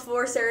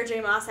before Sarah J.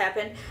 Maas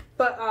happened.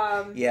 But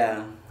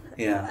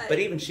but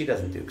even she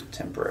doesn't do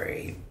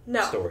contemporary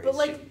stories. But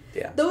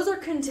like those are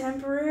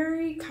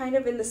contemporary kind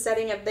of in the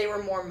setting of they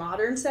were more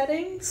modern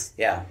settings.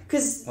 Yeah.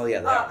 Because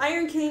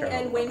Iron King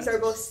and Wings are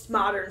both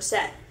modern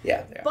set.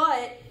 Yeah.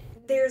 But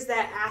there's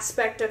that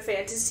aspect of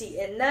fantasy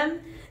in them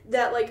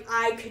that like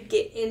I could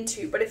get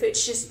into. But if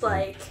it's just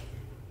like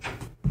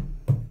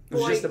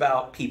it's just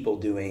about people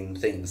doing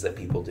things that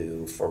people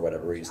do for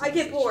whatever reason. I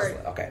get bored.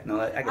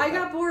 I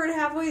got bored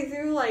halfway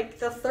through like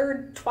the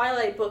third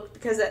Twilight book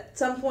because at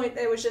some point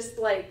it was just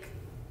like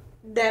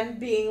them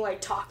being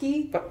like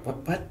talky.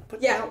 But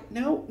yeah.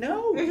 No.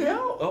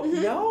 Oh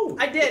no.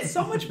 I did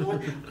so much more.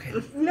 Okay.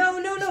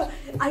 No.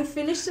 I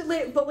finished it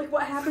late, but like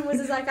what happened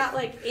was I got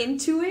like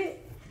into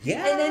it.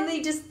 Yeah. And then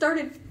they just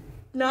started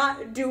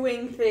not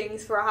doing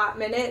things for a hot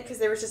minute because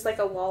there was just like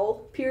a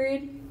lull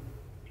period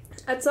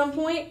at some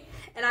point.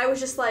 And I was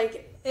just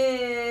like,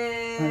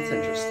 that's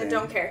interesting.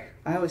 Don't care.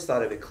 I always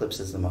thought of Eclipse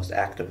as the most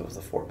active of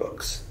the 4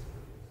 books.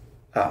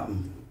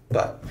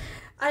 But...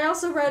 I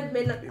also read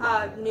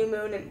New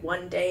Moon in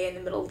one day in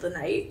the middle of the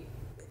night.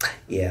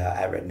 Yeah,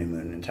 I read New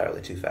Moon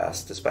entirely too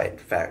fast, despite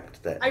the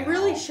fact that... I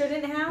really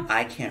shouldn't have.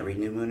 I can't read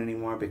New Moon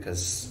anymore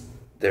because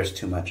there's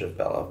too much of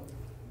Bella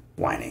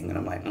whining, and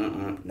I'm like,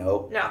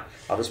 nope. No.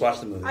 I'll just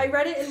watch the movie. I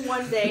read it in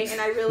one day, and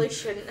I really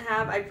shouldn't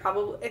have. I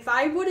probably... If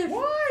I would have...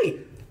 Why?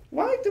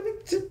 Why did we...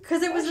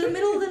 Because it was in the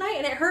middle of the night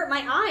and it hurt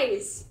my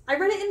eyes. I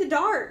read it in the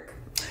dark.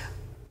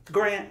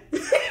 Grant,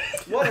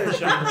 what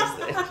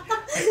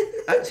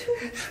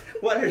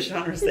are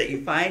genres that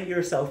you find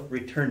yourself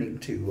returning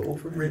to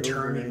over and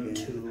over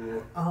again?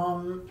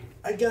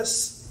 I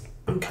guess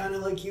I'm kind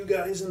of like you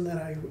guys in that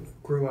I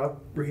grew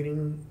up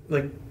reading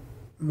like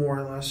more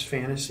or less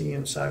fantasy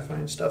and sci-fi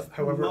and stuff.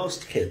 However,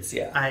 most kids,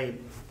 yeah. I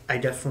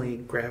definitely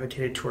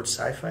gravitated towards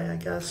sci-fi, I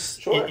guess.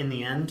 Sure. In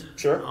the end.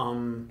 Sure.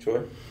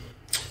 Sure.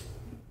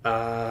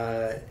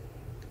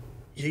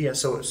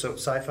 So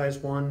sci-fi is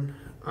one.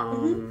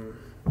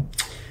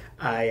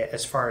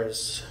 As far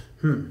as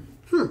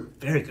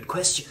very good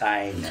question.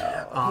 I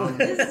know.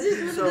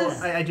 So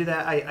I do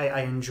that.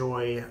 I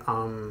enjoy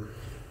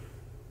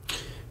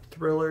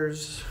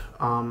thrillers.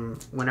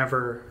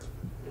 Whenever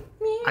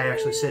I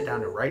actually sit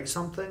down to write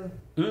something,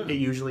 it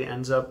usually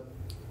ends up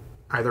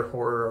either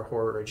horror or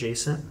horror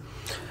adjacent.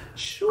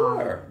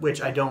 Sure.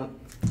 Which I don't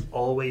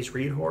always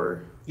read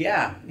horror.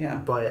 Yeah.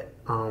 But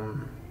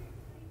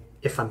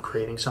if I'm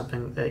creating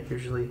something, that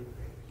usually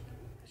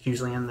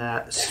is in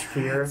that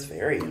sphere. It's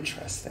very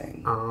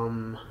interesting.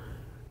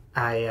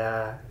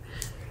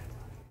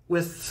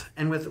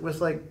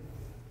 with like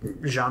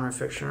genre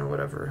fiction or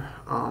whatever,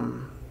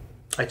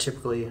 I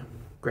typically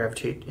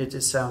gravitate. It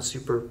sounds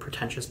super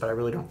pretentious, but I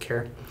really don't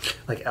care.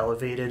 Like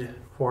elevated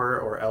horror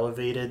or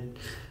elevated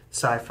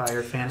sci-fi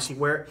or fantasy,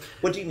 where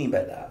what do you mean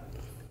by that?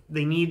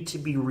 They need to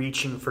be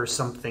reaching for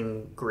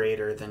something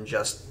greater than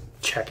just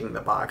checking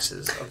the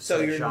boxes of so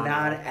you're genre.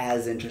 not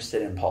as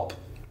interested in pulp?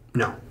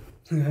 No.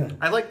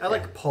 I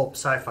like pulp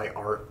sci-fi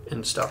art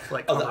and stuff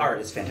like. The art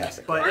is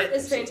fantastic. But art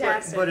is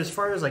fantastic. But as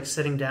far as like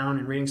sitting down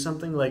and reading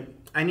something, like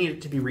I need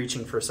it to be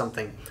reaching for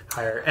something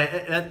higher.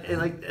 And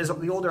like as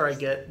the older I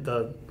get,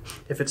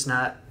 if it's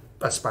not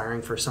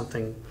aspiring for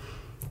something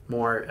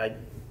more, I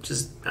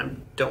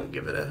don't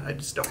give it I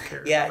just don't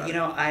care. Yeah,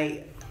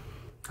 I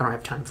don't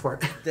have time for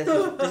it. This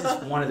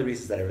is one of the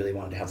reasons that I really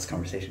wanted to have this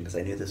conversation, because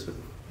I knew this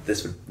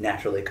would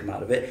naturally come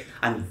out of it.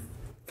 I'm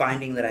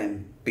finding that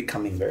I'm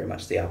becoming very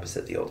much the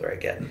opposite the older I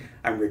get.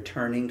 I'm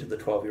returning to the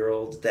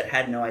 12-year-old that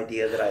had no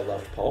idea that I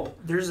loved pulp.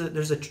 There's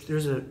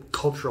a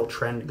cultural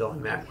trend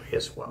going that way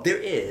as well. There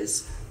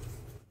is.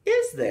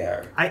 Is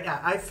there?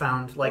 I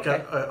found like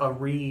a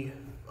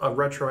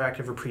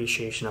retroactive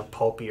appreciation of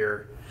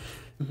pulpier,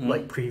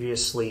 like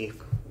previously,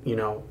 it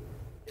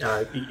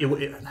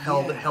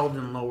held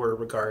in lower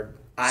regard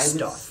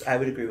stuff. I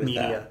would agree with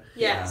media. that.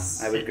 Yes,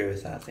 yeah, I would agree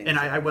with that. And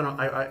I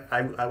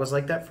was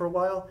like that for a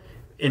while.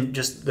 In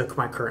just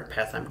my current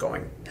path, I'm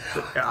going.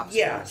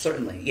 Yeah,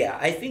 certainly. Yeah,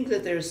 I think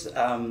that there's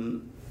I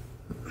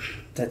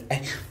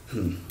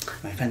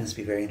find this to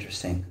be very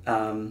interesting.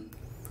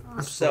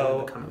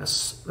 So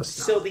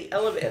the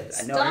elevator.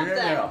 No,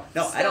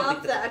 I don't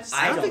think that.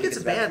 I don't think it's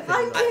a bad thing.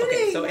 I'm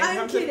kidding.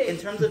 Okay, so in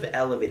terms of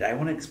elevated, I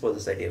want to explore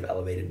this idea of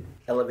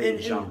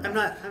elevated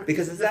genre.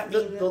 Because does that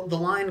mean the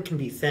line can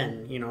be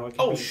thin?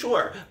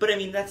 Sure, but I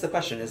mean that's the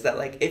question. Is that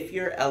like if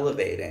you're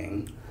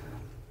elevating,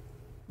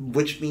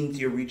 which means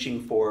you're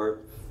reaching for,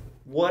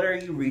 what are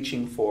you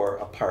reaching for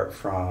apart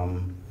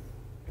from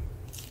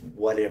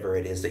whatever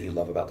it is that you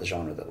love about the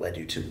genre that led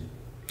you to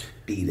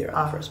be there in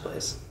the first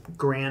place?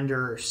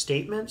 Grander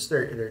statements.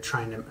 They're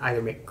trying to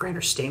either make grander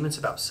statements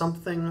about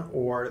something,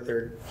 or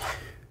they're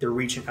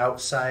reaching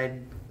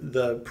outside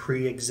the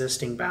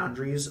pre-existing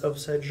boundaries of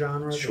said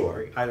genre.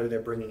 Sure. Either they're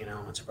bringing in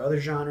elements of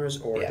other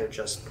genres, or they're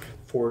just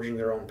forging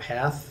their own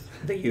path.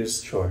 They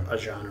use a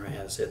genre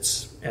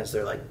as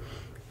their like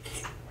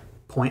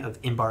point of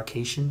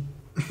embarkation.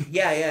 I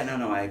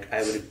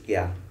would.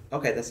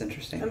 Okay, that's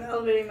interesting. I'm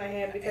elevating my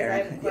hand because I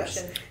have a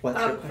question. Yes. What's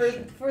your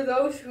question? For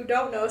those who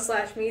don't know /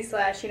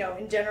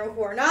 in general,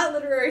 who are not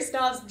literary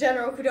snobs in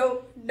general, who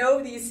don't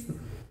know these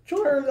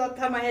terms off the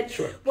top of my head,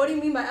 what do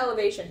you mean by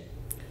elevation?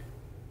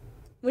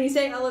 When you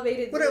say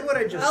elevated, what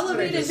I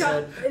just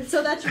said.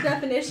 So that's your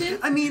definition?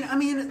 I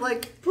mean,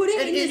 like putting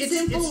it in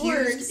simple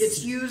words.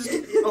 It's used.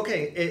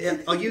 Okay,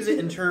 I'll use it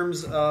in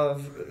terms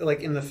of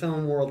like in the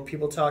film world,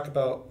 people talk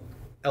about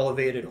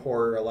elevated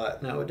horror a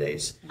lot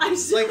nowadays. I'll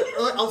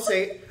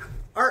say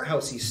art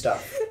housey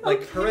stuff,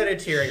 like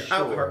Hereditary,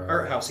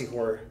 art housey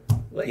horror,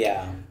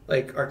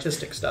 like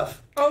artistic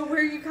stuff. Oh,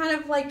 where you kind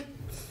of like.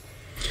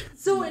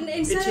 So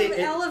instead of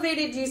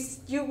elevated,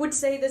 you would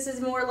say this is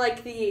more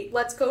like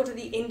let's go to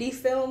the indie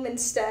film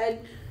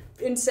instead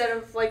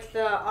of like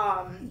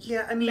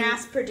the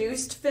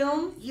mass-produced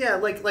film. Yeah,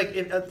 like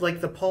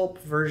the pulp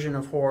version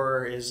of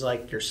horror is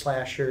like your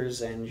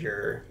slashers and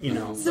your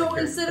So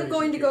like instead of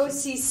going to go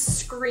see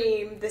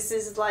Scream, this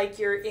is like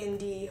your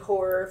indie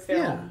horror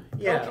film.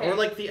 Yeah, okay. Or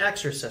like The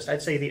Exorcist.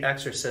 I'd say The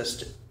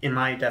Exorcist, in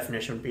my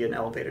definition, would be an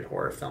elevated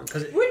horror film.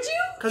 Would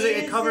you? Because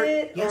it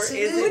covered. Yes,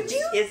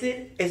 is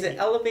it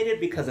elevated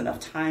because enough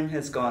time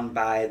has gone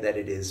by that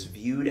it is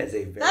viewed as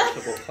a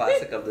veritable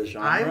classic of the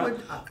genre,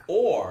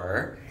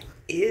 or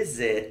is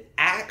it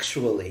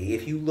actually,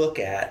 if you look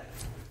at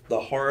the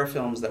horror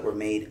films that were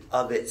made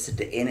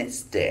in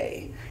its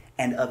day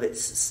and of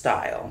its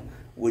style,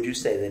 would you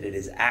say that it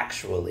is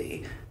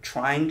actually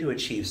trying to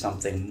achieve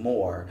something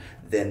more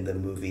than the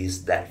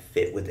movies that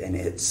fit within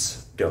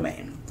its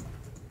domain?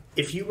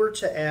 If you were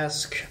to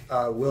ask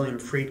William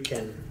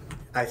Friedkin,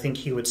 I think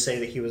he would say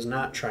that he was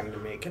not trying to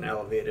make an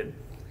elevated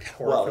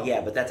horror film.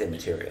 Yeah, but that's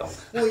immaterial.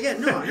 Well, yeah,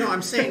 no,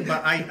 I'm saying,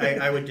 but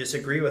I would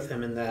disagree with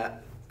him in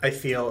that I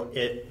feel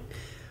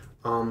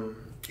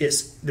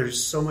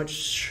there's so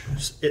much,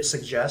 it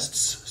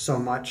suggests so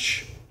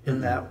much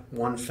in that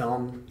one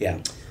film. Yeah.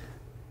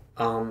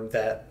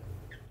 That,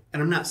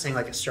 and I'm not saying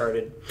like it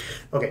started.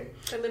 Okay.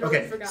 I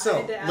literally forgot.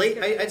 So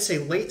I'd say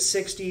late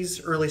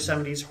 '60s, early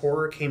 '70s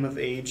horror came of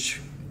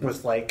age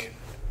with like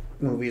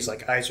movies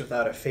like Eyes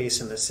Without a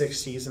Face in the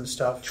 '60s and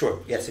stuff. Sure.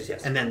 Yes.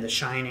 And then The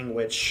Shining,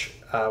 which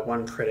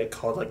one critic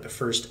called like the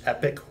first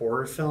epic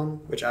horror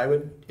film, which I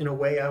would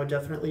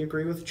definitely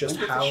agree with. Just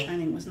when how The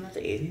Shining, wasn't that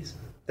the '80s?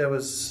 That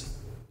was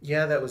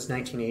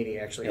 1980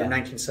 actually, or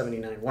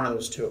 1979. One of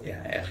those two.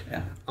 Yeah.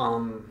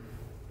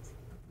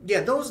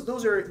 Yeah,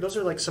 those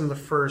are like some of the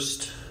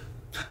first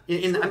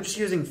I'm just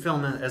using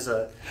film as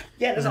an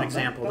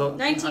example.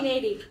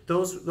 1980.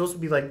 Those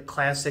would be like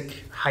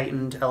classic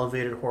heightened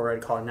elevated horror.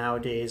 I'd call it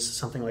nowadays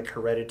something like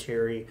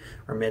Hereditary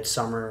or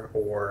Midsummer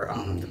or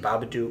The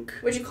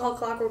Babadook. Would you call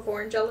Clockwork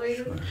Orange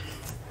elevated?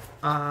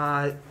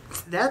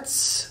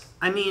 That's.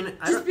 I mean,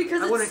 just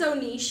because it's so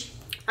niche,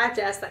 I have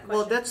to ask that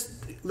question.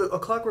 Well, A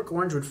Clockwork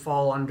Orange would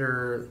fall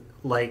under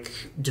like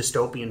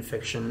dystopian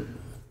fiction.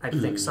 I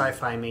think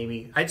sci-fi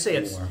maybe. I'd say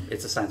it's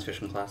a science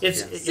fiction classic.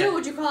 So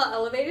would you call it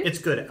elevated? It's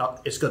good.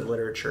 It's good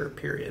literature.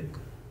 Period.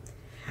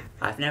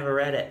 I've never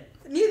read it.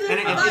 Neither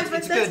have I.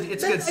 But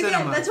it's good cinema.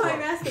 Again, that's why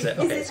I'm asking.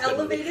 Is it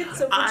elevated?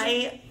 So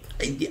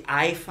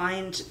I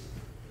find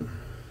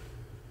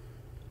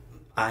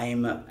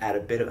I'm at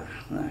a bit of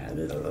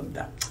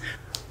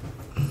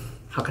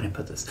how can I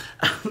put this?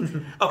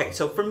 Okay,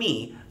 so for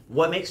me,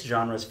 what makes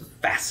genres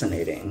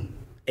fascinating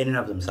in and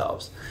of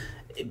themselves,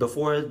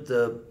 before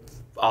the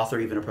author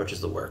even approaches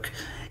the work,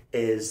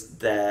 is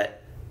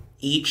that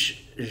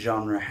each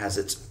genre has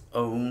its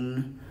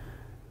own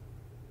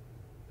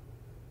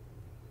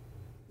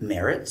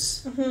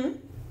merits,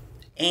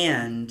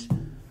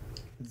 and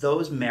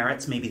those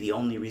merits may be the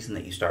only reason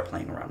that you start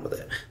playing around with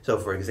it. So,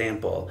 for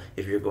example,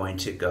 if you're going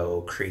to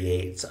go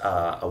create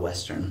a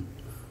Western,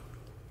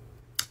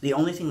 the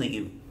only thing that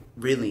you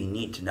really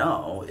need to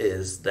know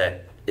is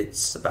that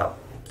it's about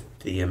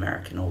the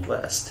American Old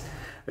West.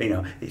 You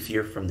know, if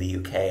you're from the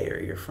UK or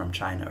you're from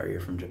China or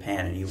you're from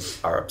Japan and you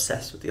are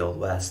obsessed with the Old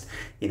West,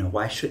 you know,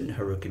 why shouldn't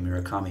Haruki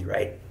Murakami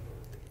write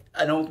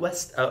an Old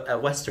West, a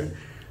Western?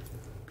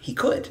 He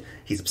could.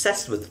 He's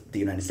obsessed with the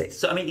United States.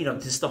 So, I mean, you know,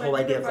 just the whole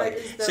idea of like,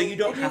 so you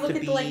don't have to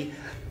be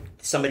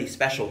somebody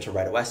special to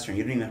write a Western.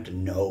 You don't even have to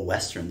know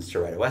Westerns to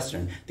write a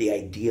Western. The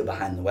idea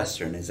behind the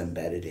Western is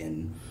embedded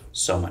in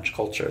so much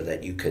culture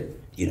that you could,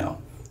 you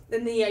know.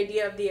 Than the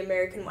idea of the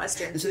American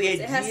Western. So the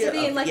idea it has to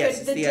be in like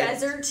the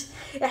desert.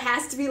 It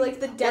has to be like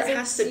the desert. It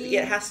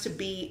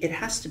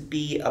has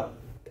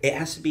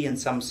to be in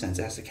some sense.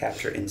 It has to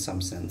capture in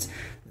some sense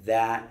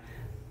that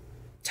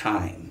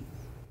time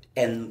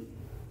and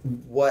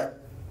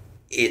what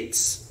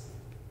it's.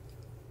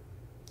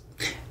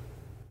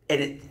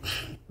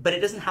 But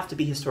it doesn't have to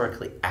be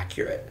historically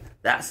accurate.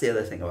 That's the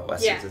other thing about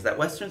Westerns, is that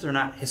Westerns are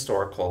not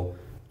historical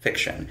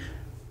fiction.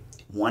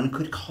 One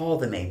could call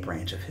them a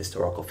branch of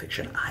historical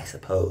fiction, I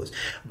suppose.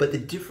 But the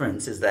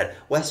difference is that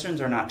Westerns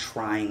are not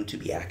trying to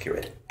be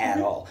accurate at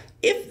all.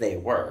 If they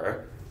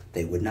were,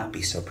 they would not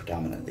be so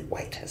predominantly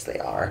white as they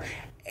are,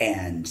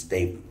 and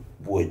they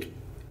would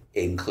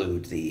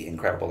include the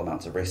incredible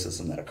amounts of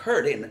racism that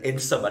occurred in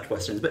so much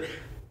Westerns. But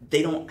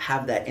they don't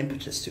have that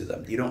impetus to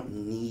them. You don't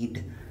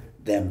need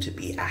them to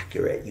be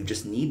accurate. You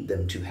just need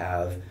them to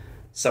have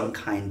some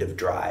kind of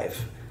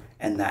drive.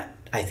 And that,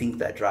 I think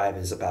that drive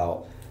is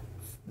about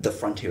the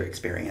frontier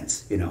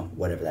experience, you know,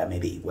 whatever that may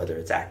be, whether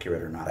it's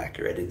accurate or not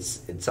accurate.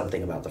 It's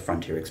something about the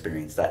frontier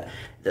experience, that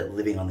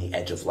living on the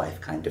edge of life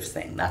kind of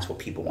thing. That's what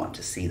people want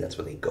to see. That's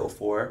what they go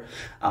for.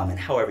 And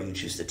however you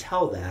choose to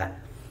tell that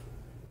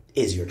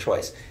is your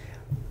choice.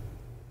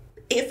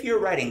 If you're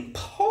writing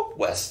pulp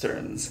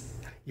Westerns,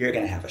 you're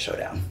going to have a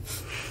showdown.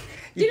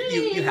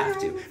 You have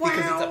to,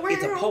 because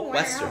it's a pulp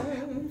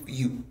Western.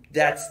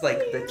 That's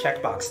like the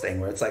checkbox thing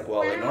where it's like,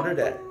 well, in order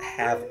to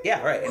have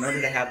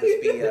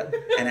this be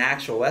an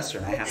actual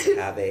Western, I have to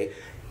have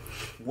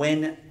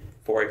when,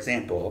 for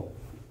example,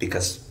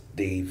 because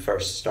the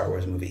first Star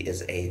Wars movie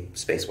is a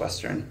space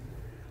Western,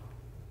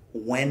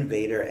 when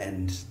Vader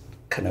and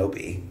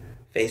Kenobi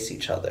face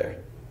each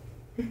other,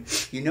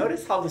 you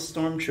notice how the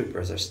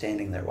stormtroopers are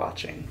standing there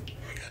watching.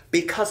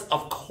 Because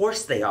of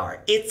course they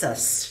are. It's a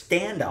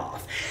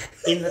standoff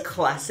in the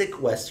classic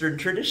Western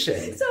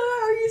tradition. So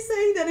are you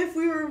saying that if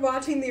we were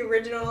watching the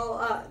original,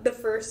 the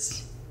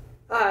first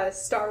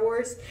Star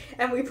Wars,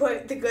 and we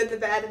put the good, the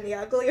bad, and the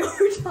ugly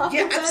over top of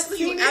that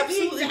scene,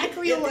 absolutely.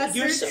 Exactly a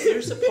Western?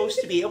 You're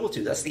supposed to be able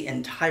to. That's the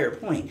entire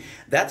point.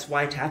 That's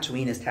why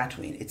Tatooine is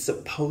Tatooine. It's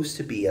supposed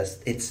to be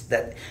it's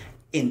that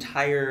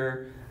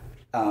entire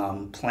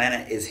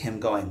planet is him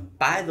going,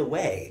 by the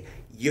way,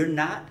 you're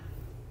not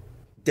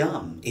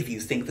dumb if you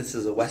think this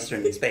is a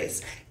Western in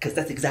space, because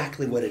that's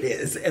exactly what it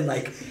is. And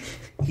like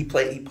he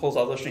pulls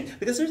all those strings,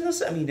 because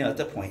there's no, I mean, you know, at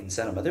that point in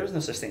cinema there was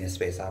no such thing as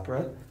space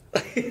opera.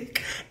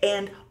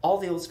 And all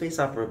the old space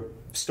opera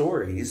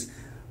stories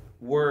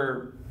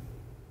were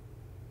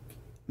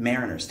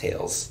mariners'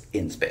 tales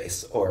in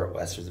space or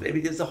Westerns.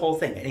 Maybe it's the whole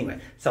thing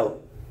anyway.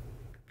 So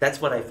that's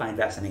what I find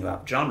fascinating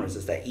about genres,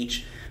 is that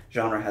each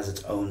genre has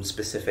its own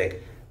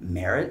specific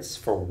merits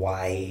for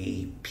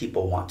why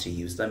people want to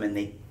use them,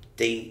 and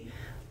they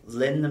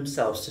lend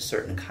themselves to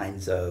certain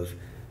kinds of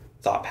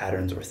thought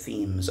patterns or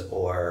themes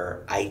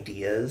or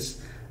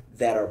ideas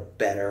that are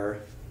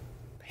better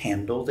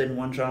handled in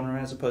one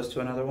genre as opposed to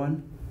another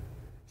one.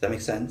 Does that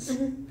make sense?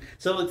 Mm-hmm.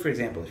 So, like, for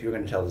example, if you were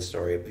going to tell the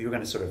story, if you were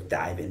going to sort of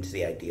dive into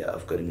the idea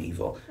of good and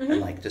evil, mm-hmm.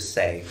 and like just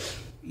say,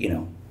 you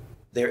know,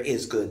 there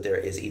is good, there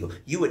is evil,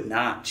 you would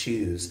not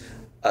choose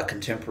a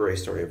contemporary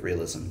story of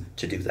realism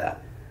to do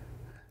that.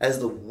 That is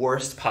the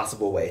worst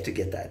possible way to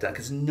get that done,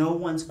 because no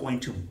one's going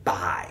to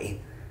buy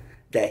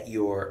that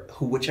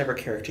whichever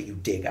character you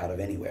dig out of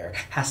anywhere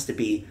has to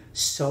be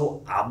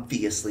so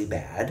obviously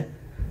bad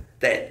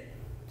that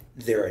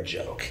they're a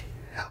joke.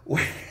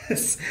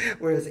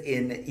 Whereas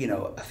in,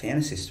 a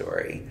fantasy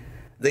story,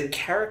 the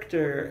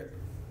character's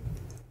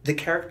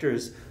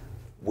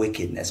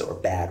wickedness or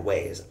bad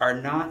ways are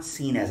not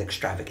seen as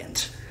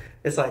extravagant.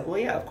 It's like, well,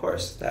 yeah, of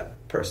course,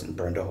 that person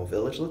burned a whole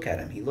village. Look at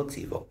him. He looks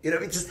evil.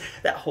 Just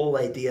that whole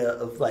idea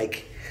of,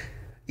 like,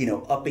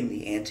 upping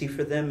the ante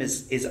for them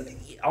is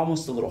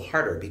almost a little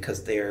harder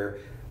because they're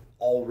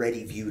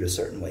already viewed a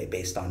certain way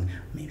based on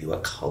maybe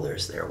what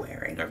colors they're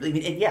wearing. And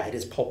yeah, it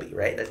is pulpy,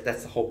 right?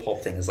 That's the whole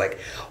pulp thing is like,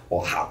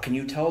 well, how can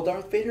you tell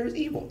Darth Vader is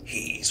evil?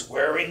 He's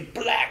wearing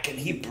black and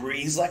he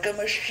breathes like a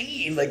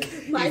machine. Like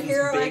My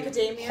Hero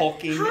Academia.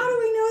 Hulking. How do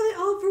we know that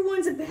All For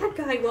One's a bad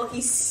guy? Well,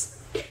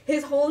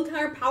 his whole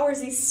entire power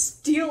is he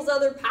steals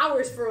other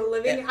powers for a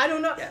living. Yeah. I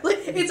don't know. Yeah. Like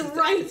it's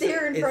right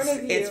there in front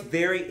of you.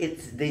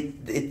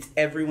 It's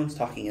everyone's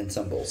talking in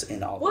symbols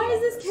in all. Why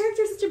is this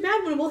character such a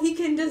bad one? Well, he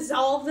can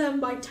dissolve them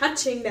by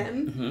touching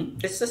them. Mm-hmm.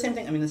 It's the same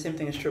thing. I mean, the same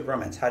thing is true of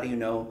romance. How do you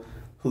know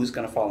who's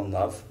going to fall in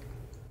love?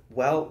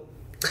 Well,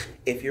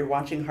 if you're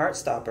watching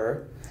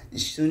Heartstopper,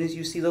 as soon as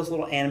you see those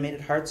little animated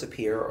hearts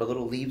appear or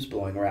little leaves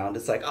blowing around,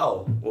 it's like,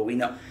 oh, well, we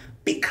know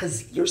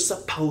because you're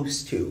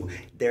supposed to.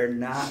 They're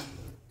not.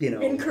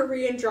 In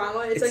Korean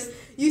drama, it's like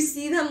you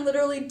see them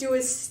literally do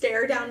a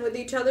stare down with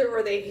each other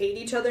or they hate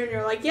each other and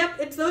you're like, yep,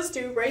 it's those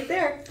two right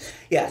there.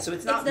 Yeah, so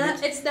it's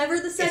never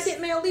the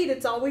second male lead,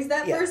 it's always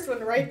that first one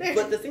right there.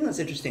 But the thing that's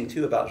interesting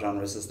too about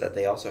genres is that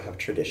they also have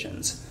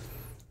traditions.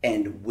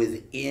 And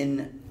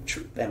and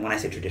when I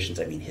say traditions,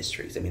 I mean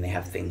histories. I mean, they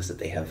have things that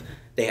they have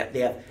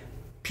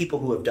people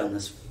who have done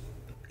this,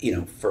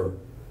 for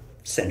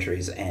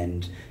centuries,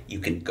 and you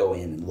can go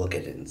in and look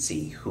at it and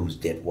see who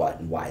did what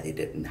and why they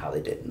did it and how they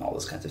did it and all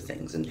those kinds of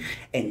things, and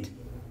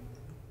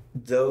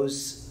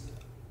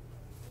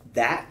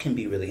that can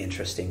be really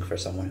interesting for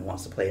someone who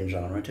wants to play in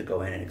genre to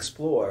go in and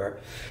explore,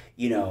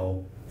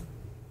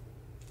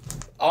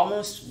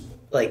 almost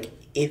like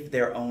if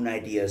their own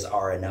ideas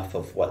are enough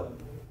of what.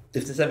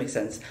 Does that make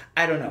sense?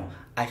 I don't know.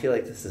 I feel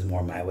like this is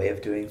more my way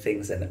of doing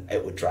things, and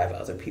it would drive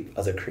other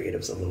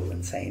creatives a little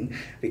insane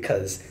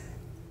because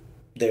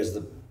there's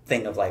the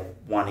thing of like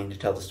wanting to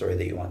tell the story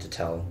that you want to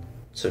tell,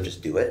 so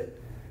just do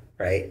it,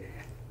 right?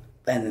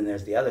 And then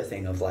there's the other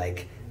thing of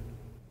like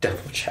double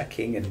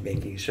checking and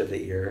making sure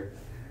that you're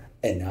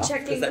enough.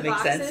 Checking Does that make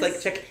boxes?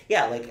 sense?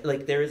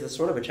 Like there is a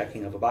sort of a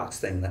checking of a box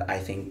thing that I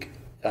think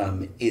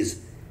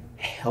is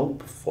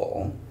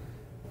helpful.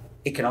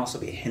 It can also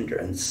be a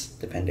hindrance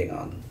depending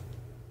on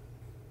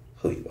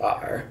who you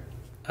are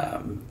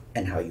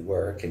and how you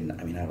work. And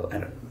I mean, I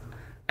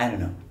don't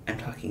know. I'm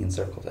talking in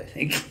circles, I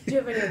think. Do you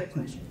have any other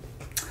question?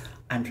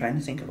 I'm trying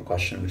to think of a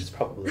question, which is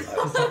probably why I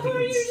was talking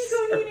in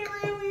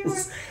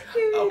circles.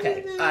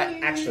 Okay,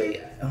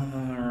 actually...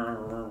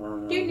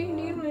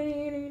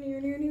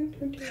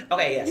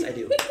 okay, yes, I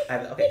do.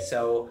 Okay,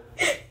 so...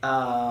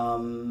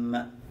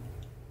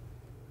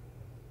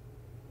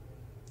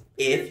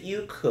 if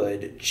you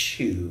could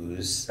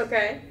choose...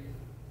 Okay.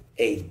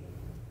 If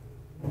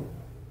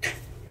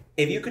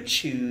you could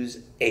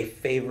choose a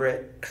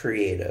favorite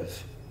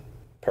creative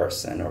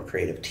person or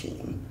creative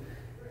team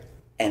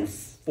and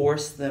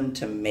force them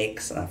to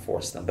not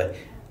force them, but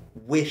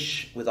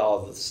wish with all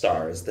of the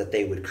stars that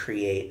they would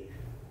create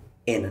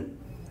in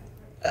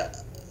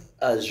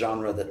a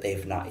genre that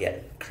they've not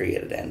yet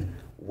created in,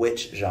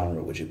 which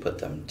genre would you put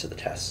them to the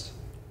test?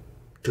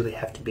 Do they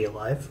have to be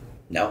alive?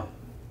 No,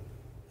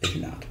 they do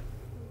not.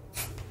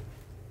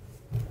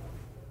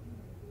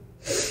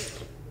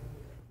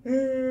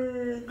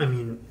 I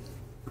mean,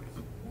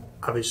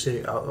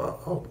 obviously,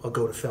 I'll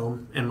go to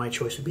film, and my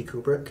choice would be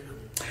Kubrick.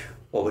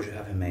 What would you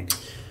have him make?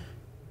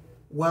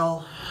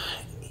 Well,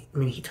 I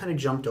mean, he kind of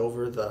jumped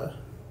over the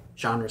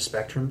genre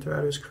spectrum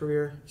throughout his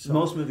career. So.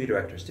 Most movie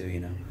directors do,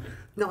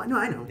 No,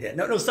 I know. Yeah,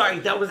 no. Sorry,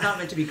 that was not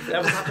meant to be.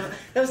 That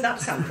was not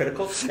to sound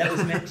critical. That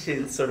was meant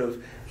to sort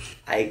of.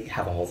 I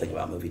have a whole thing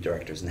about movie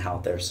directors and how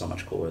they're so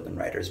much cooler than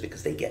writers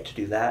because they get to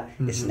do that.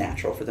 Mm-hmm. It's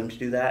natural for them to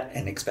do that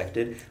and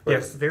expected.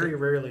 Yes, very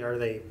rarely are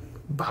they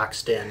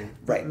boxed in.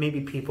 Right. Maybe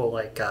people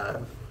like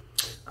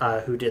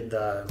who did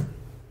the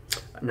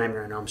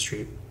Nightmare on Elm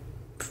Street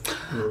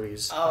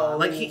movies. Oh,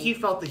 like he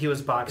felt that he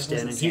was boxed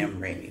in. And Sam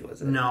Raimi,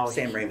 was it? No,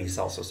 Sam Raimi's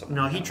also someone.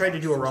 No, he tried to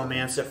do a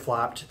romance that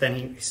flopped. Then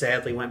he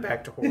sadly went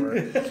back to horror.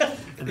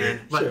 And then,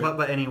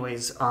 but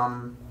anyways,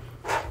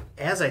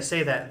 as I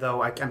say that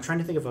though, I'm trying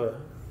to think of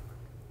a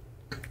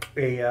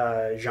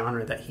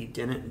genre that he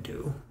didn't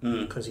do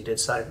because he did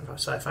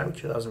sci-fi with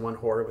 2001,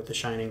 horror with The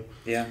Shining.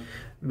 Yeah,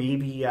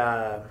 maybe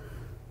I'd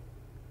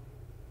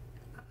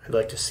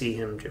like to see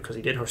him because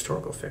he did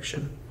historical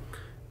fiction.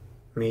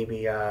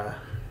 Maybe what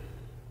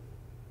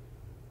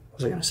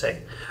was I going to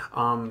say?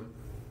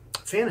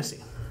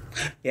 Fantasy.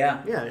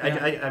 Yeah.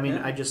 I mean,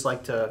 I just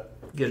like to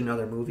get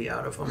another movie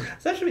out of them.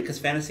 Especially because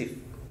fantasy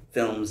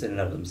films in and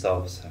of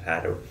themselves have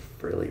had a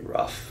really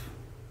rough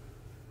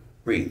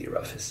really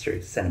rough history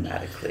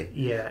cinematically.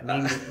 Yeah,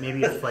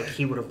 maybe if like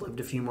he would have lived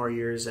a few more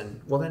years,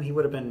 and well, then he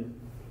would have been.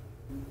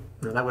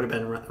 No, that would have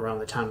been around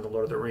the time of the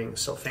Lord of the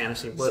Rings, so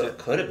fantasy would. So it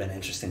could have been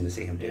interesting to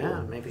see him do. Yeah,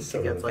 maybe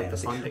to get like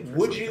fantasy. The funding.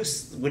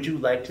 Would you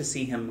like to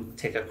see him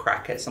take a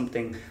crack at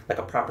something like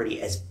a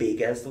property as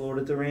big as the Lord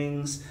of the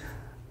Rings,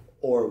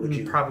 or would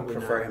you probably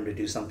prefer him to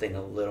do something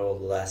a little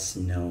less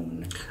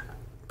known?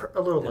 A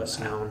little less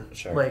known,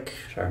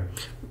 sure.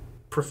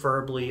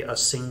 Preferably a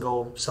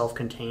single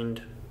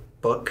self-contained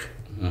book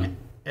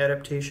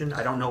adaptation.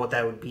 I don't know what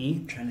that would be.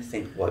 I'm trying to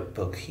think what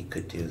book he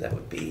could do that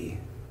would be.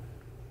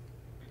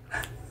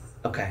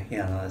 Okay,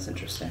 yeah, no, that's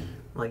interesting.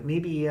 Like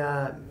maybe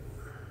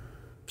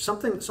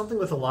something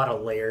with a lot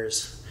of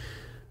layers,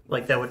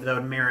 like that would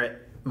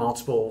merit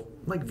multiple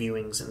like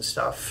viewings and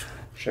stuff.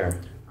 Sure.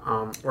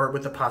 Or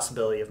with the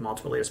possibility of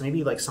multiple layers.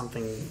 Maybe like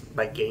something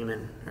by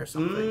Gaiman or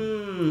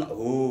something.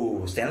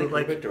 Ooh, Stanley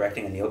Kubrick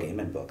directing a Neil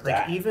Gaiman book.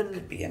 Like that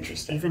could be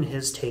interesting. Even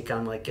his take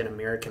on like an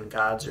American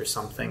Gods or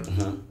something.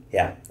 Mm-hmm.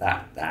 Yeah,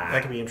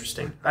 that could be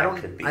interesting.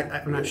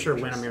 I'm not sure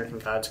when American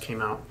Gods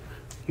came out.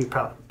 He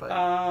probably, but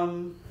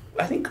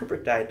I think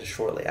Kubrick died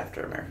shortly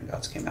after American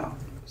Gods came out.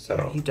 So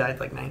yeah, he died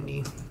like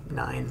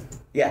 99.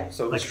 Yeah,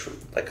 so it was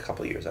like a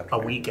couple of years after. A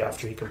week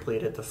after he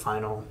completed the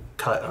final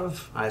cut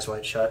of Eyes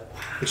Wide Shut,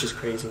 which is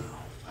crazy.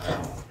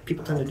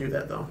 People tend to do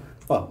that though.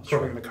 Well,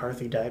 Corbin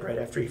McCarthy died right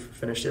after he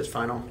finished his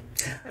final.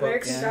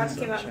 American Gods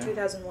came out in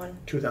 2001.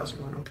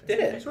 2001, okay. Did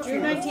it?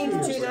 June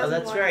 19th, 2001. Oh,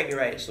 that's right, you're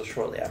right. So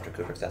shortly after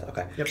Kubrick's death,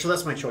 okay. Yep, so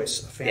that's my choice.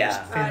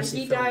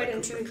 Fantasy he died in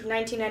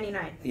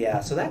 1999.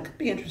 Yeah, so that could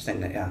be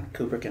interesting. Yeah,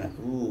 Kubrick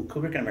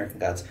and American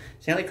Gods.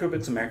 Stanley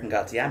Kubrick's American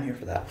Gods. Yeah, I'm here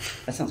for that.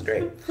 That sounds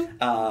great.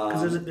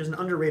 Because there's an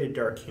underrated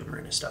dark humor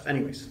in his stuff.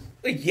 Anyways.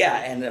 Yeah,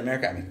 and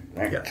America,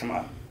 come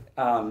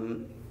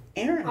on.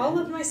 Aaron. All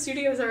of my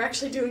studios are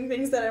actually doing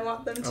things that I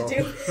want them to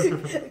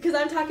do. Because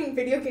I'm talking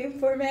video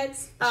game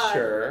formats.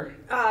 Sure.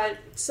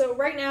 So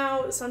right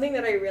now, something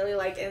that I really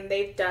like, and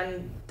they've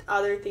done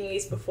other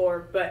thingies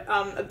before, but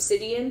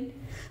Obsidian,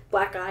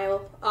 Black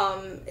Isle.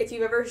 If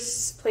you've ever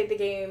played the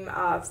game,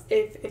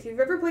 if you've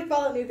ever played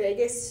Fallout New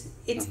Vegas,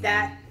 it's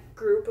that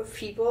group of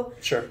people.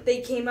 Sure.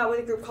 They came out with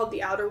a group called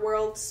the Outer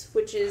Worlds,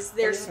 which is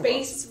their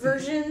space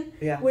version,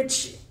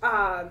 which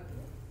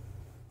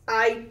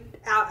I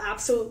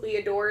absolutely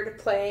adored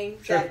playing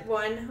that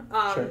one.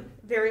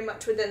 Very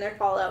much within their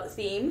Fallout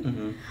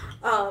theme.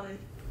 I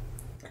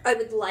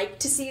would like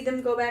to see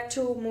them go back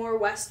to a more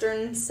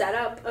Western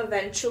setup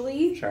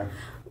eventually. Sure.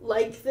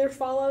 Like their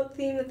Fallout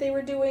theme that they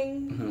were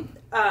doing.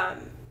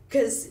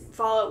 Because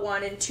Fallout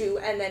 1 and 2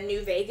 and then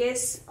New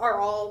Vegas are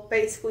all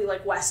basically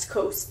like West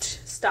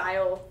Coast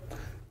style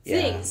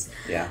things.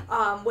 Yeah.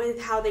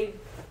 With how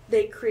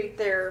they create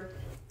their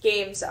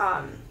games.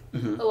 A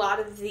lot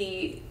of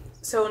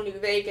so in New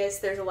Vegas,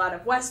 there's a lot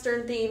of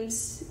Western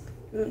themes,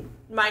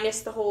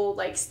 minus the whole,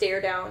 like,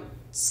 stare-down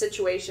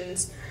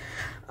situations.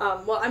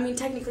 Well, I mean,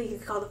 technically you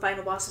could call the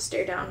final boss a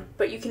stare-down,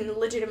 but you can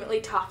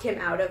legitimately talk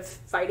him out of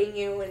fighting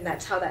you, and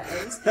that's how that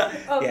ends.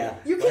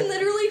 You can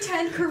literally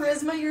 10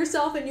 charisma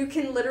yourself, and you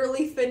can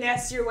literally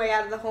finesse your way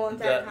out of the whole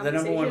entire conversation. The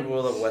number one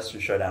rule of Western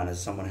Showdown is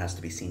someone has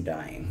to be seen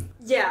dying.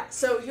 Yeah,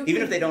 so you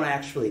even if they don't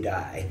actually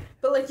die.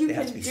 But, like, you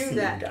can do seen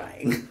that.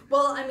 Dying.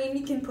 Well, I mean,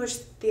 you can push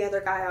the other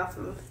guy off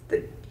of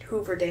the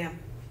Hoover Dam.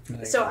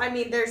 So, I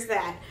mean, there's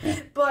that. Yeah.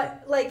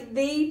 But, like,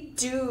 they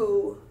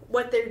do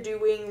what they're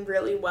doing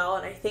really well,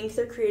 and I think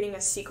they're creating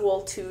a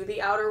sequel to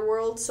The Outer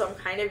Worlds, so I'm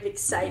kind of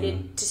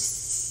excited to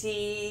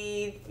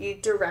see the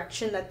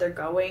direction that they're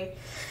going.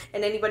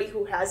 And anybody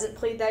who hasn't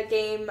played that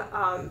game,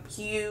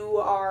 you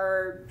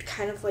are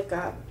kind of like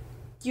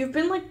you've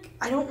been like,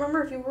 I don't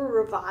remember if you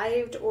were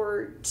revived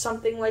or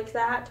something like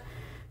that,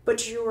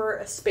 but you're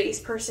a space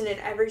person, and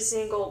every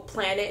single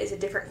planet is a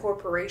different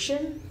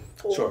corporation.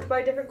 Owned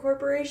by different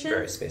corporations.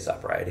 Very space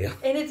opera idea.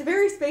 And it's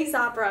very space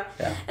opera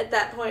at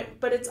that point.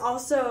 But it's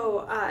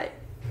also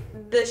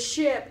the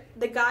ship,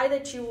 the guy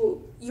that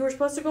you were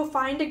supposed to go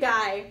find a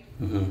guy.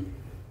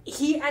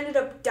 He ended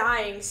up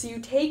dying, so you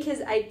take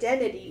his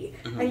identity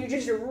and you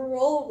just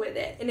roll with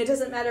it. And it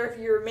doesn't matter if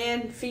you're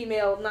man,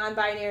 female,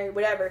 non-binary,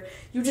 whatever.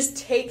 You just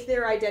take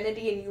their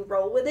identity and you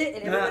roll with it,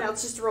 and everyone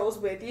else just rolls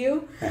with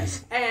you.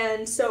 Nice.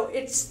 And so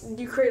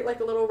you create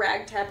like a little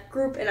ragtag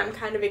group, and I'm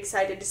kind of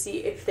excited to see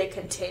if they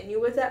continue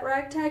with that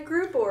ragtag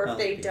group or if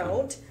they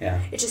don't.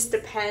 Yeah. It just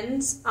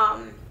depends.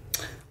 And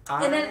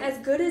then as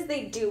good as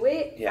they do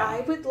it, I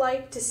would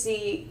like to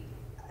see,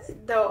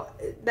 though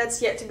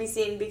that's yet to be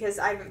seen because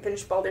I haven't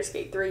finished Baldur's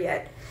Gate 3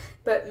 yet,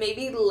 but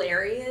maybe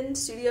Larian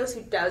Studios,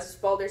 who does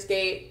Baldur's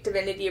Gate,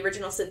 Divinity,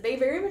 Original Sin, they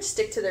very much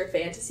stick to their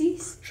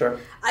fantasies. Sure.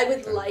 I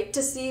would like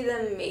to see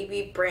them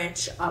maybe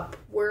branch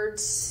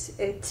upwards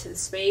into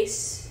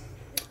space.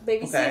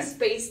 Maybe see a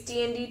space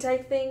D&D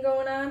type thing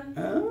going on.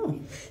 Oh.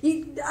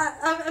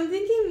 I'm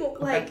thinking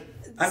like...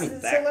 I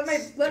mean, so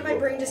let my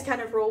brain just kind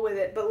of roll with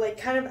it, but like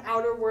kind of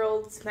Outer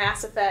Worlds,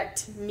 Mass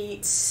Effect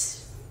meets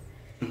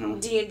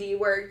D&D,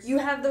 where you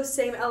have those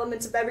same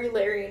elements of every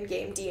Larian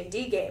game,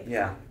 D&D game.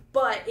 Yeah.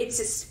 But it's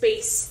a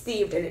space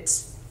themed, and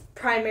it's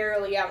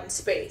primarily out in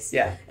space.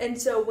 Yeah.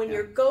 And so when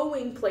you're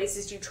going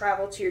places, you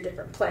travel to your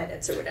different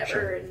planets or whatever.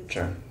 Sure. And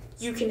sure.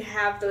 you can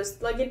have those,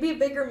 like, it'd be a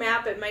bigger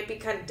map, it might be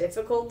kind of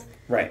difficult.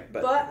 Right.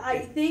 But I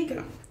think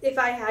if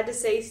I had to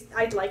say,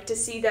 I'd like to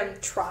see them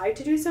try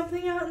to do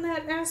something out in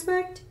that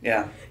aspect.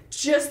 Yeah.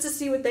 Just to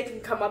see what they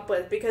can come up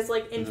with. Because,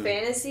 like, in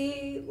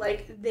fantasy,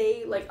 like,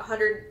 they, like,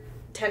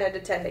 110 out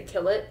of 10 to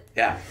kill it.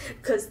 Yeah.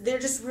 Because they're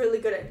just really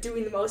good at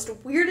doing the most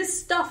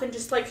weirdest stuff and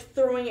just, like,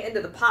 throwing it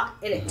into the pot.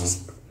 And it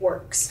just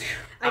works.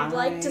 I'd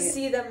like to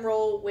see them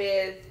roll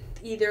with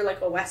either, like,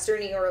 a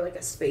westerny or, like,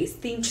 a space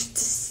theme just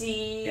to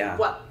see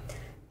what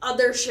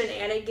other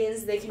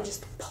shenanigans they can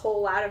just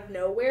pull out of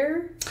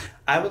nowhere.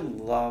 I would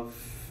love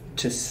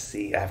to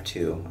see... I have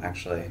two,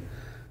 actually.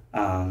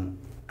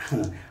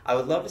 I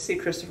would love to see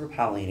Christopher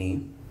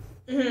Paolini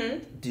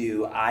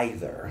do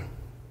either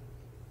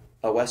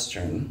a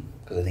Western,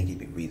 because I think he'd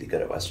be really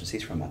good at Westerns.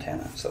 He's from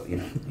Montana, so, you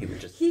know, he would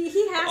just... he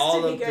has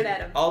to be good at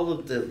them. All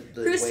of the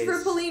Christopher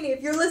ways... Paolini,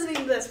 if you're listening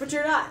to this, but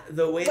you're not.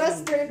 The way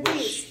Western, in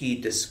which he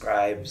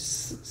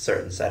describes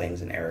certain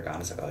settings in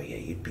Aragon, it's like, oh yeah,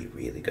 you'd be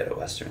really good at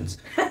Westerns.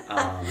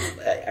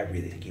 I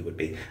really think he would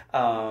be.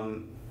 But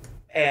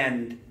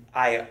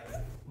I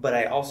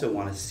also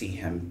want to see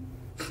him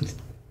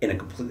in a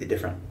completely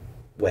different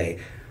way.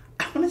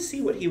 I want to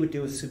see what he would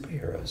do with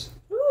superheroes.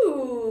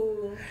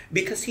 Ooh.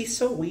 Because he's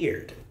so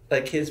weird.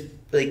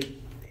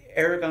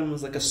 Aragon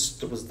was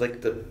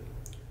the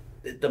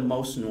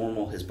most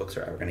normal his books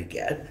are ever going to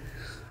get.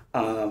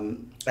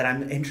 And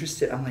I'm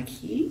interested. I'm like,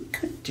 he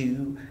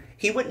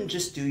wouldn't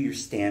just do your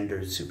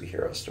standard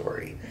superhero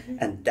story.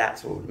 And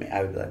that's what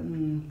I would be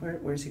like,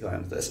 where's he going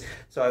with this?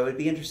 So I would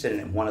be interested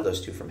in one of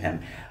those two from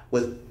him.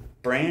 With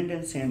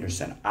Brandon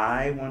Sanderson,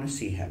 I want to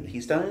see him.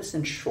 He's done this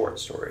in short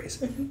stories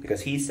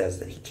because he says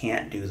that he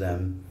can't do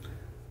them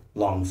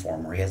long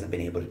form, or he hasn't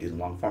been able to do them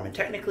long form. And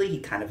technically, he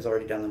kind of has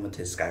already done them with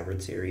his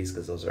Skyward series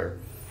because those are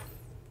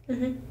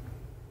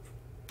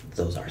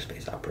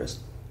space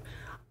operas.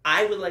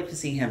 I would like to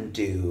see him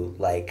do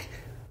like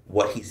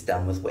what he's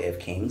done with Way of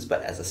Kings,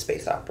 but as a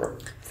space opera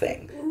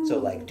thing. Ooh. So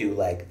like do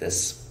like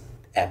this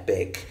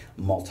epic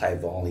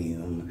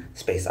multi-volume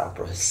space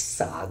opera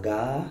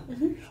saga.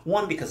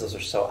 One, because those are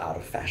so out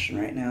of fashion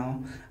right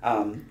now.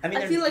 I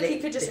feel like he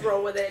could just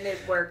roll with it and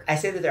it'd work. I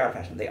say that they're out of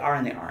fashion. They are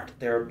and they aren't.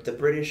 They're the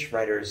British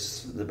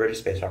writers, the British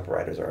space opera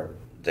writers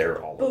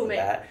they're all over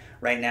that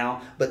right now,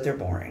 but they're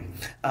boring.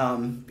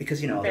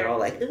 Because, you know, they're all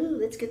like, ooh,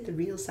 let's get the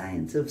real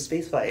science of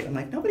spaceflight. I'm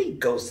like, nobody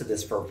goes to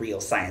this for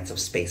real science of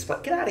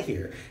spaceflight. Get out of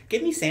here.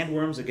 Give me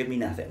sandworms or give me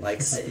nothing.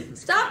 Like,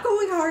 stop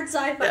going hard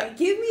sci-fi. Yeah.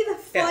 Give me the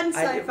fun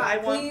sci-fi, I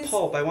want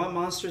pulp. I want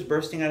monsters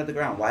bursting out of the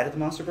ground. Why did the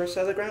monster burst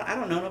out of the ground? I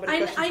don't know.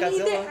 Nobody questions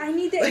Godzilla. I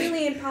need the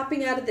alien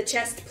popping out of the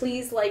chest,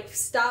 please. Like,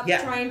 stop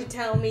trying to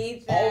tell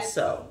me that.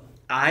 Also,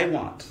 I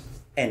want...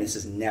 And this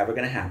is never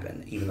going to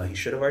happen, even though he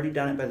should have already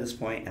done it by this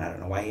point, and I don't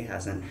know why he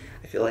hasn't.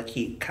 I feel like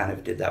he kind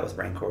of did that with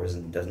Rancors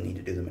and doesn't need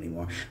to do them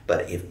anymore.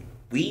 But if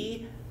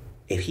he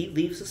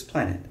leaves this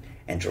planet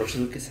and George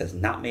Lucas has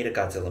not made a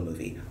Godzilla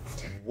movie,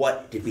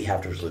 what did we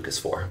have George Lucas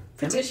for?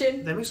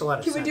 Petition. That makes a lot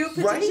of sense. Can we do a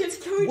petition? Right?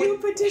 Can we do a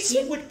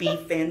petition? He would be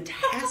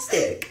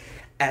fantastic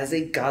as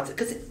a Godzilla,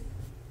 because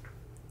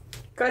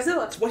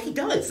Godzilla. It's what he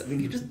does. I mean,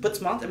 he just puts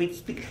monsters. I mean,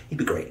 he'd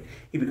be great.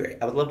 He'd be great.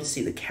 I would love to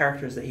see the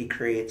characters that he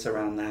creates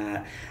around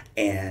that.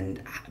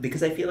 And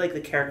because I feel like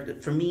the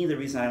character, for me, the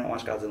reason I don't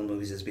watch Godzilla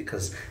movies is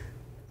because,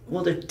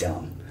 well, they're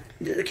dumb.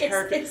 The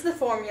character. It's the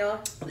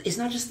formula. It's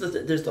not just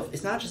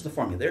it's not just the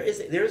formula. There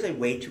is a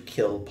way to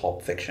kill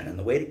Pulp Fiction, and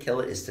the way to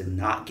kill it is to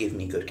not give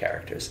me good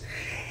characters.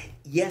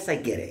 Yes, I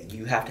get it.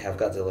 You have to have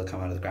Godzilla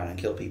come out of the ground and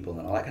kill people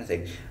and all that kind of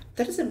thing.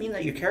 That doesn't mean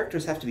that your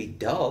characters have to be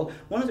dull.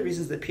 One of the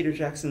reasons that Peter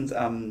Jackson's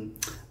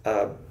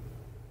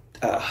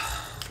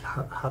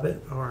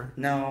Hobbit or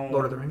no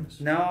Lord of the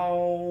Rings?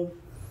 No.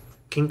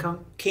 King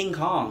Kong? King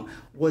Kong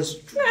was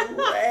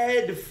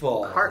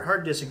dreadful.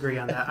 Hard disagree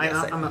on that.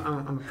 Yes, I'm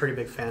a pretty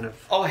big fan of.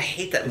 Oh, I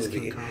hate that movie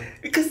King Kong.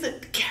 because the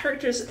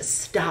characters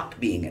stop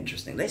being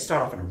interesting. They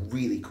start off in a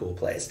really cool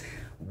place.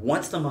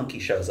 Once the monkey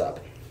shows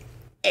up,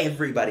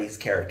 everybody's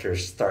character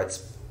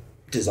starts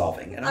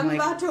dissolving, and I'm like,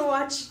 about to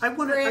watch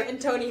Grant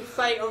and Tony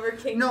fight over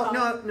King Kong.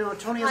 No.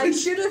 Tony. I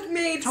should have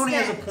made. Tony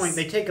snacks. has a point.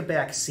 They take a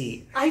back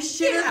seat. I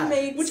should have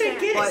made. Which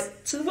snacks. I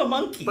get. To the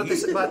monkey. But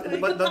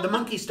the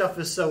monkey stuff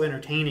is so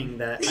entertaining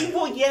that.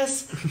 Well,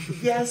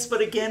 yes, but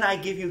again, I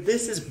give you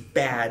this is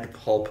bad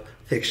Pulp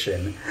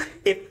Fiction.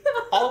 If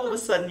all of a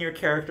sudden your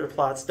character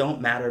plots don't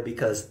matter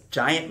because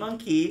giant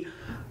monkey.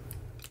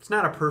 It's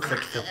not a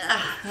perfect film.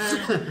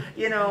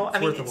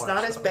 It's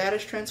not as bad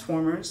as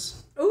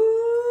Transformers. Ooh.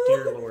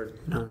 Dear Lord,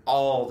 no.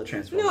 All the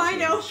Transformers I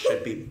know. movies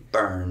should be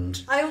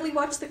burned. I only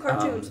watch the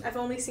cartoons. I've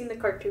only seen the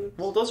cartoons.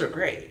 Well, those are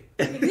great.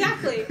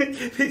 Exactly.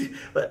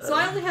 But, so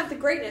I only have the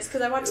greatness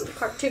because I watch the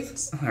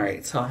cartoons. All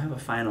right, so I have a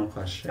final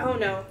question. Oh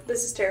no,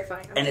 this is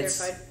terrifying. I'm terrified.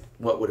 It's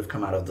what would have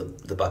come out of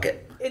the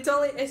bucket.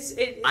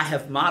 I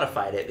have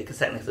modified it because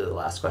technically the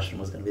last question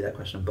was going to be that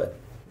question, but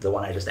the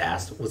one I just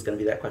asked was going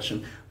to be that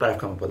question, but I've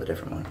come up with a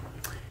different one.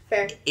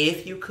 Fair.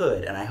 If you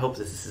could, and I hope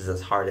this is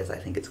as hard as I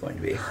think it's going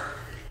to be,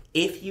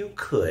 if you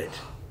could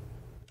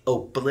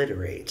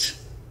obliterate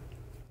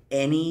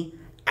any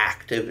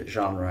active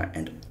genre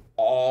and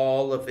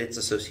all of its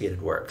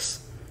associated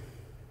works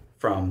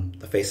from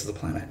the face of the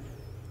planet,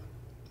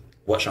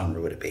 what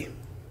genre would it be?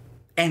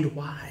 And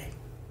why?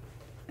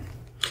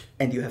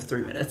 And you have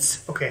 3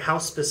 minutes. Okay, how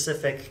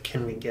specific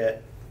can we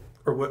get?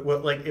 Or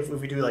what like, if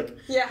we do, like...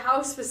 Yeah,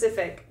 how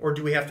specific? Or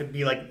do we have to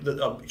be, like,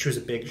 choose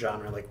a big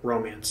genre, like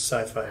romance,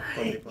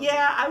 sci-fi?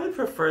 Yeah, I would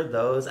prefer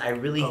those. I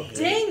really hate...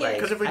 Dang it!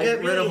 Because if we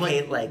get rid of,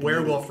 like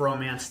werewolf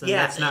romance, then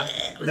that's not...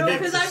 No,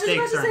 because I was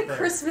about to say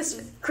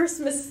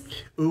Christmas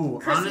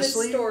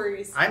honestly,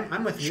 stories.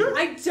 I'm with you. Sure.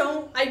 I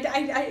don't...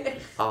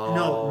 Oh,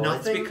 no,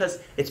 nothing...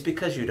 It's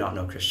because you don't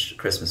know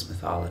Christmas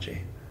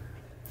mythology.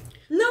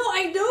 No,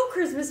 I know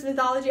Christmas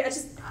mythology. I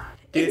just...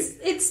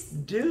 It's.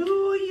 Do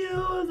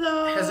you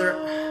though? Has there?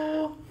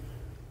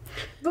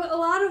 But a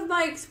lot of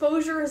my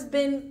exposure has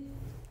been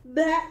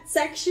that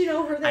section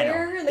over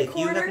there in the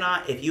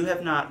corner. If you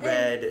have not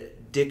read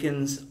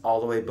Dickens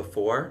all the way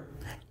before,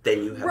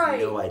 then you have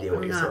no idea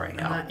what you're throwing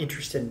out. I'm not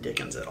interested in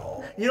Dickens at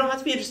all. You don't have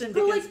to be interested in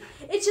Dickens.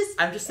 But it's just.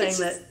 I'm just saying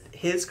that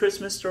his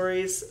Christmas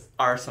stories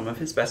are some of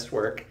his best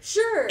work.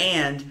 Sure.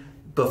 And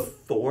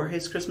before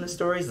his Christmas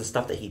stories, the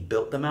stuff that he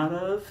built them out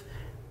of,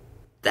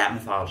 that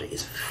mythology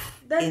is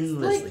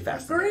endlessly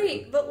fascinating.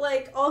 Great, but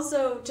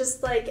also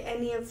just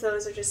any of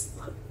those are just.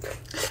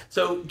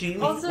 So, do you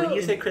mean when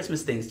you say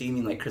Christmas things? Do you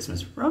mean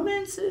Christmas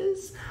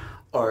romances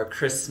or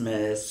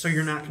Christmas? So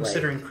you're not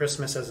considering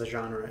Christmas as a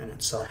genre in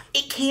itself?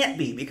 It can't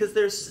be because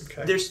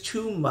there's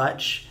too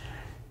much.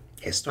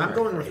 I'm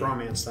going with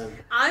romance then.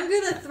 I'm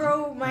gonna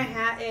throw my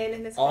hat in,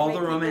 and it's all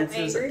the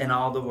romances and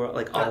all the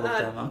world, all of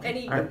them. Okay.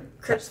 Any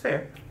that's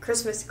fair.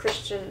 Christmas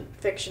Christian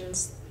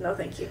fictions? No,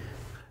 thank you.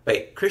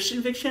 Wait,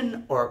 Christian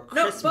fiction or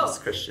Christmas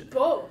both. Christian?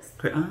 Both.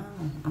 Okay.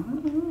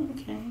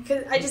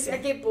 Because I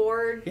get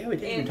bored. Yeah, we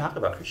didn't even talk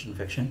about Christian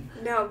fiction.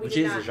 No, we which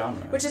did is not. a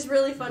genre. Which is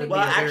really funny. Well,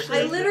 actually,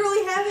 I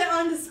literally have it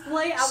on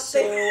display out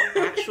there.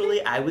 So,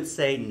 actually, I would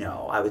say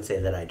no. I would say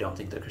that I don't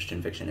think that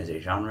Christian fiction is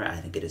a genre. I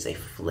think it is a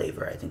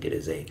flavor. I think it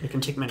is a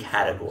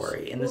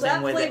category.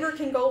 That flavor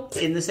can go...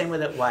 In the same way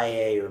that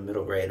YA or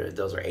middle grade,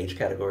 those are age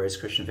categories,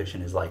 Christian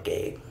fiction is like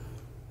a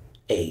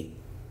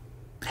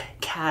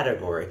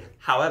category.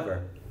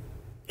 However...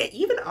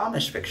 even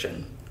Amish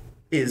fiction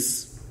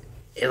is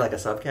like a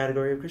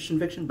subcategory of Christian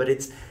fiction, but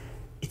it's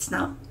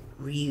not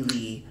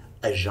really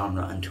a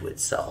genre unto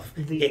itself.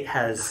 It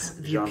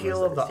has the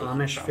appeal of the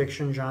Amish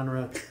fiction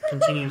genre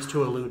continues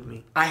to elude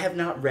me. I have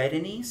not read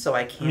any, so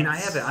I can't. I mean, I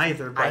haven't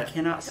either. But I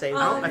cannot say.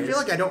 I feel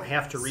like I don't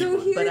have to read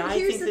one. But I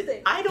think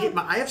that I don't.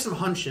 I have some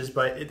hunches,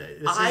 but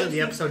this isn't the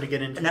episode to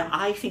get into. Now,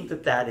 I think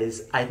that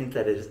is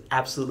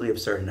absolutely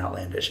absurd and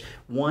outlandish.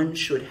 One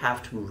should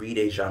have to read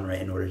a genre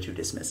in order to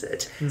dismiss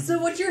it. So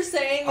what you're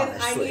saying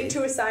is I need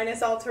to assign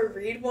us all to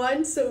read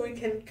one so we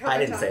can come. I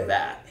didn't say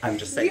that. I'm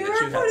just saying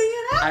that you have.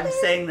 It out I'm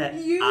saying that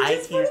I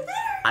can't.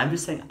 I'm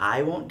just saying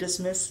I won't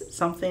dismiss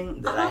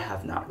something that I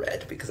have not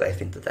read because I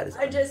think that is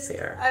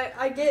unfair.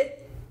 I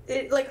get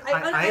it.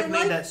 I have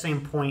made that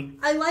same point.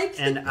 I like,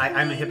 and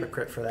I'm a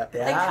hypocrite for that.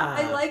 Yeah.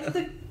 I like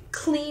the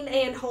clean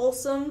and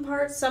wholesome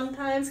part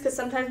sometimes because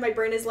sometimes my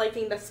brain is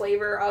liking the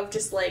flavor of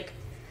just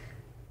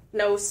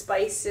no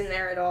spice in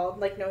there at all.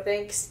 No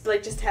thanks.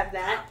 Just have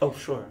that. Oh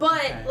sure.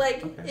 But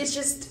it's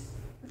just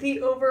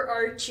the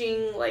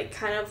overarching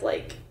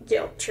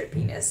guilt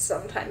trippiness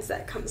sometimes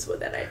that comes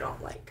with it I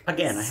don't like.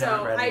 Again, I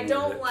haven't read any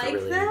don't like to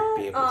really that.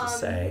 Be able to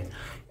say.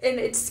 And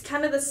it's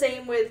kind of the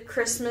same with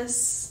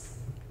Christmas.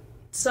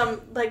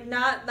 Some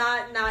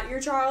not your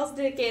Charles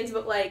Dickens,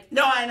 but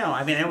No, I know.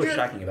 I mean, I know what you're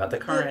talking about. The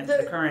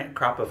current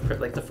crop of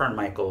the Fern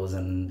Michaels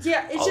and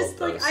yeah, it's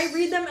just I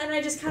read them and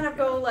I just kind of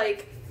go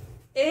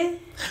eh.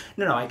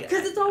 No, I get it.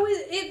 Because it's always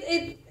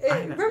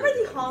remember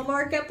the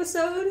Hallmark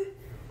episode?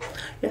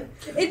 Yeah.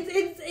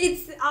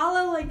 It's a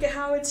la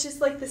how it's just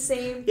the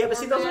same. Yeah, but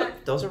see,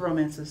 those are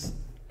romances.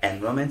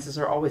 And romances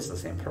are always the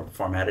same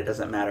format. It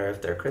doesn't matter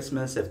if they're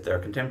Christmas, if they're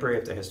contemporary,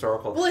 if they're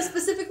historical. Well, I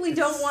specifically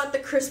don't want the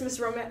Christmas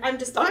romance. I'm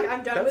just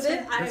I'm done with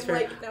it. I'm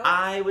no.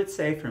 I would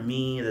say for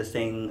me,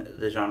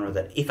 the genre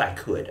that if I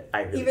could,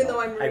 I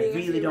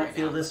really don't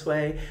feel this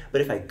way.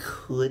 But if I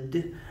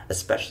could,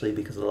 especially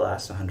because of the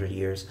last 100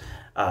 years,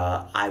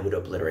 I would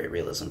obliterate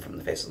realism from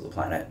the face of the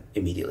planet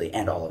immediately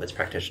and all of its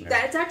practitioners.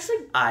 That's actually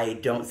I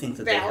don't think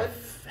that valid. They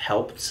have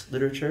helped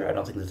literature. I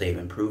don't think that they've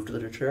improved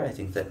literature. I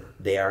think that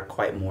they are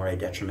quite more a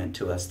detriment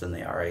to us than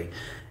they are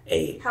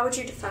a How would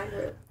you define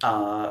it?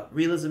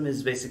 Realism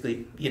is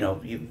basically,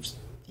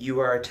 you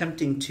are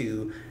attempting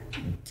to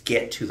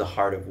get to the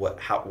heart of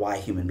why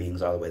human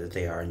beings are the way that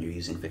they are, and you're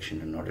using fiction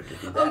in order to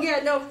do that. Oh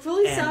yeah, no,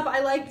 fully sub. I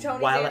like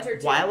Tony Dancer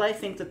too. While I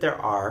think that there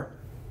are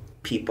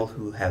people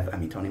who have,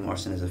 Toni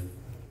Morrison is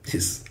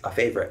a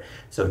favorite.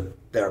 So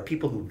there are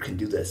people who can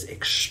do this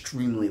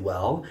extremely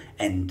well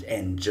and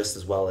just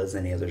as well as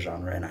any other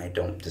genre, and I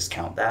don't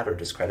discount that or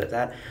discredit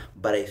that,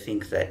 but I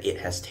think that it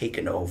has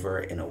taken over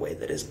in a way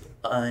that is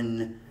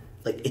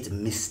it's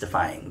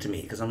mystifying to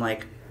me because I'm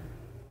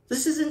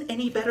this isn't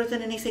any better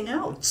than anything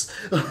else.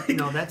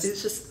 No, that's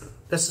it's just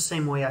That's the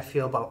same way I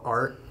feel about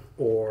art,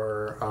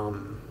 or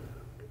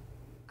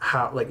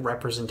how, like,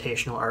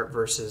 representational art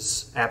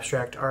versus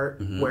abstract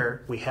art,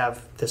 where we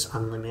have this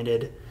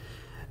unlimited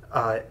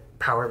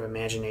power of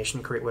imagination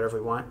to create whatever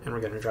we want, and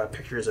we're going to draw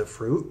pictures of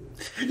fruit.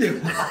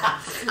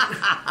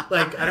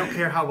 Like, I don't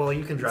care how well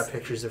you can draw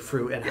pictures of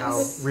fruit and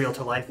how real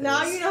to life it is.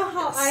 Now you know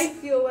how I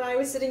feel when I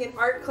was sitting in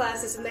art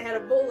classes and they had a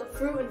bowl of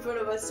fruit in front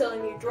of us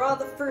telling me, draw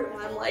the fruit,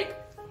 and I'm like,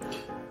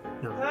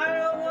 no. I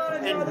don't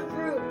want to draw the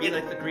fruit. Be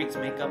like the Greeks,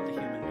 make up the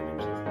human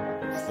images.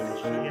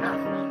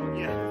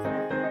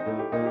 Yeah.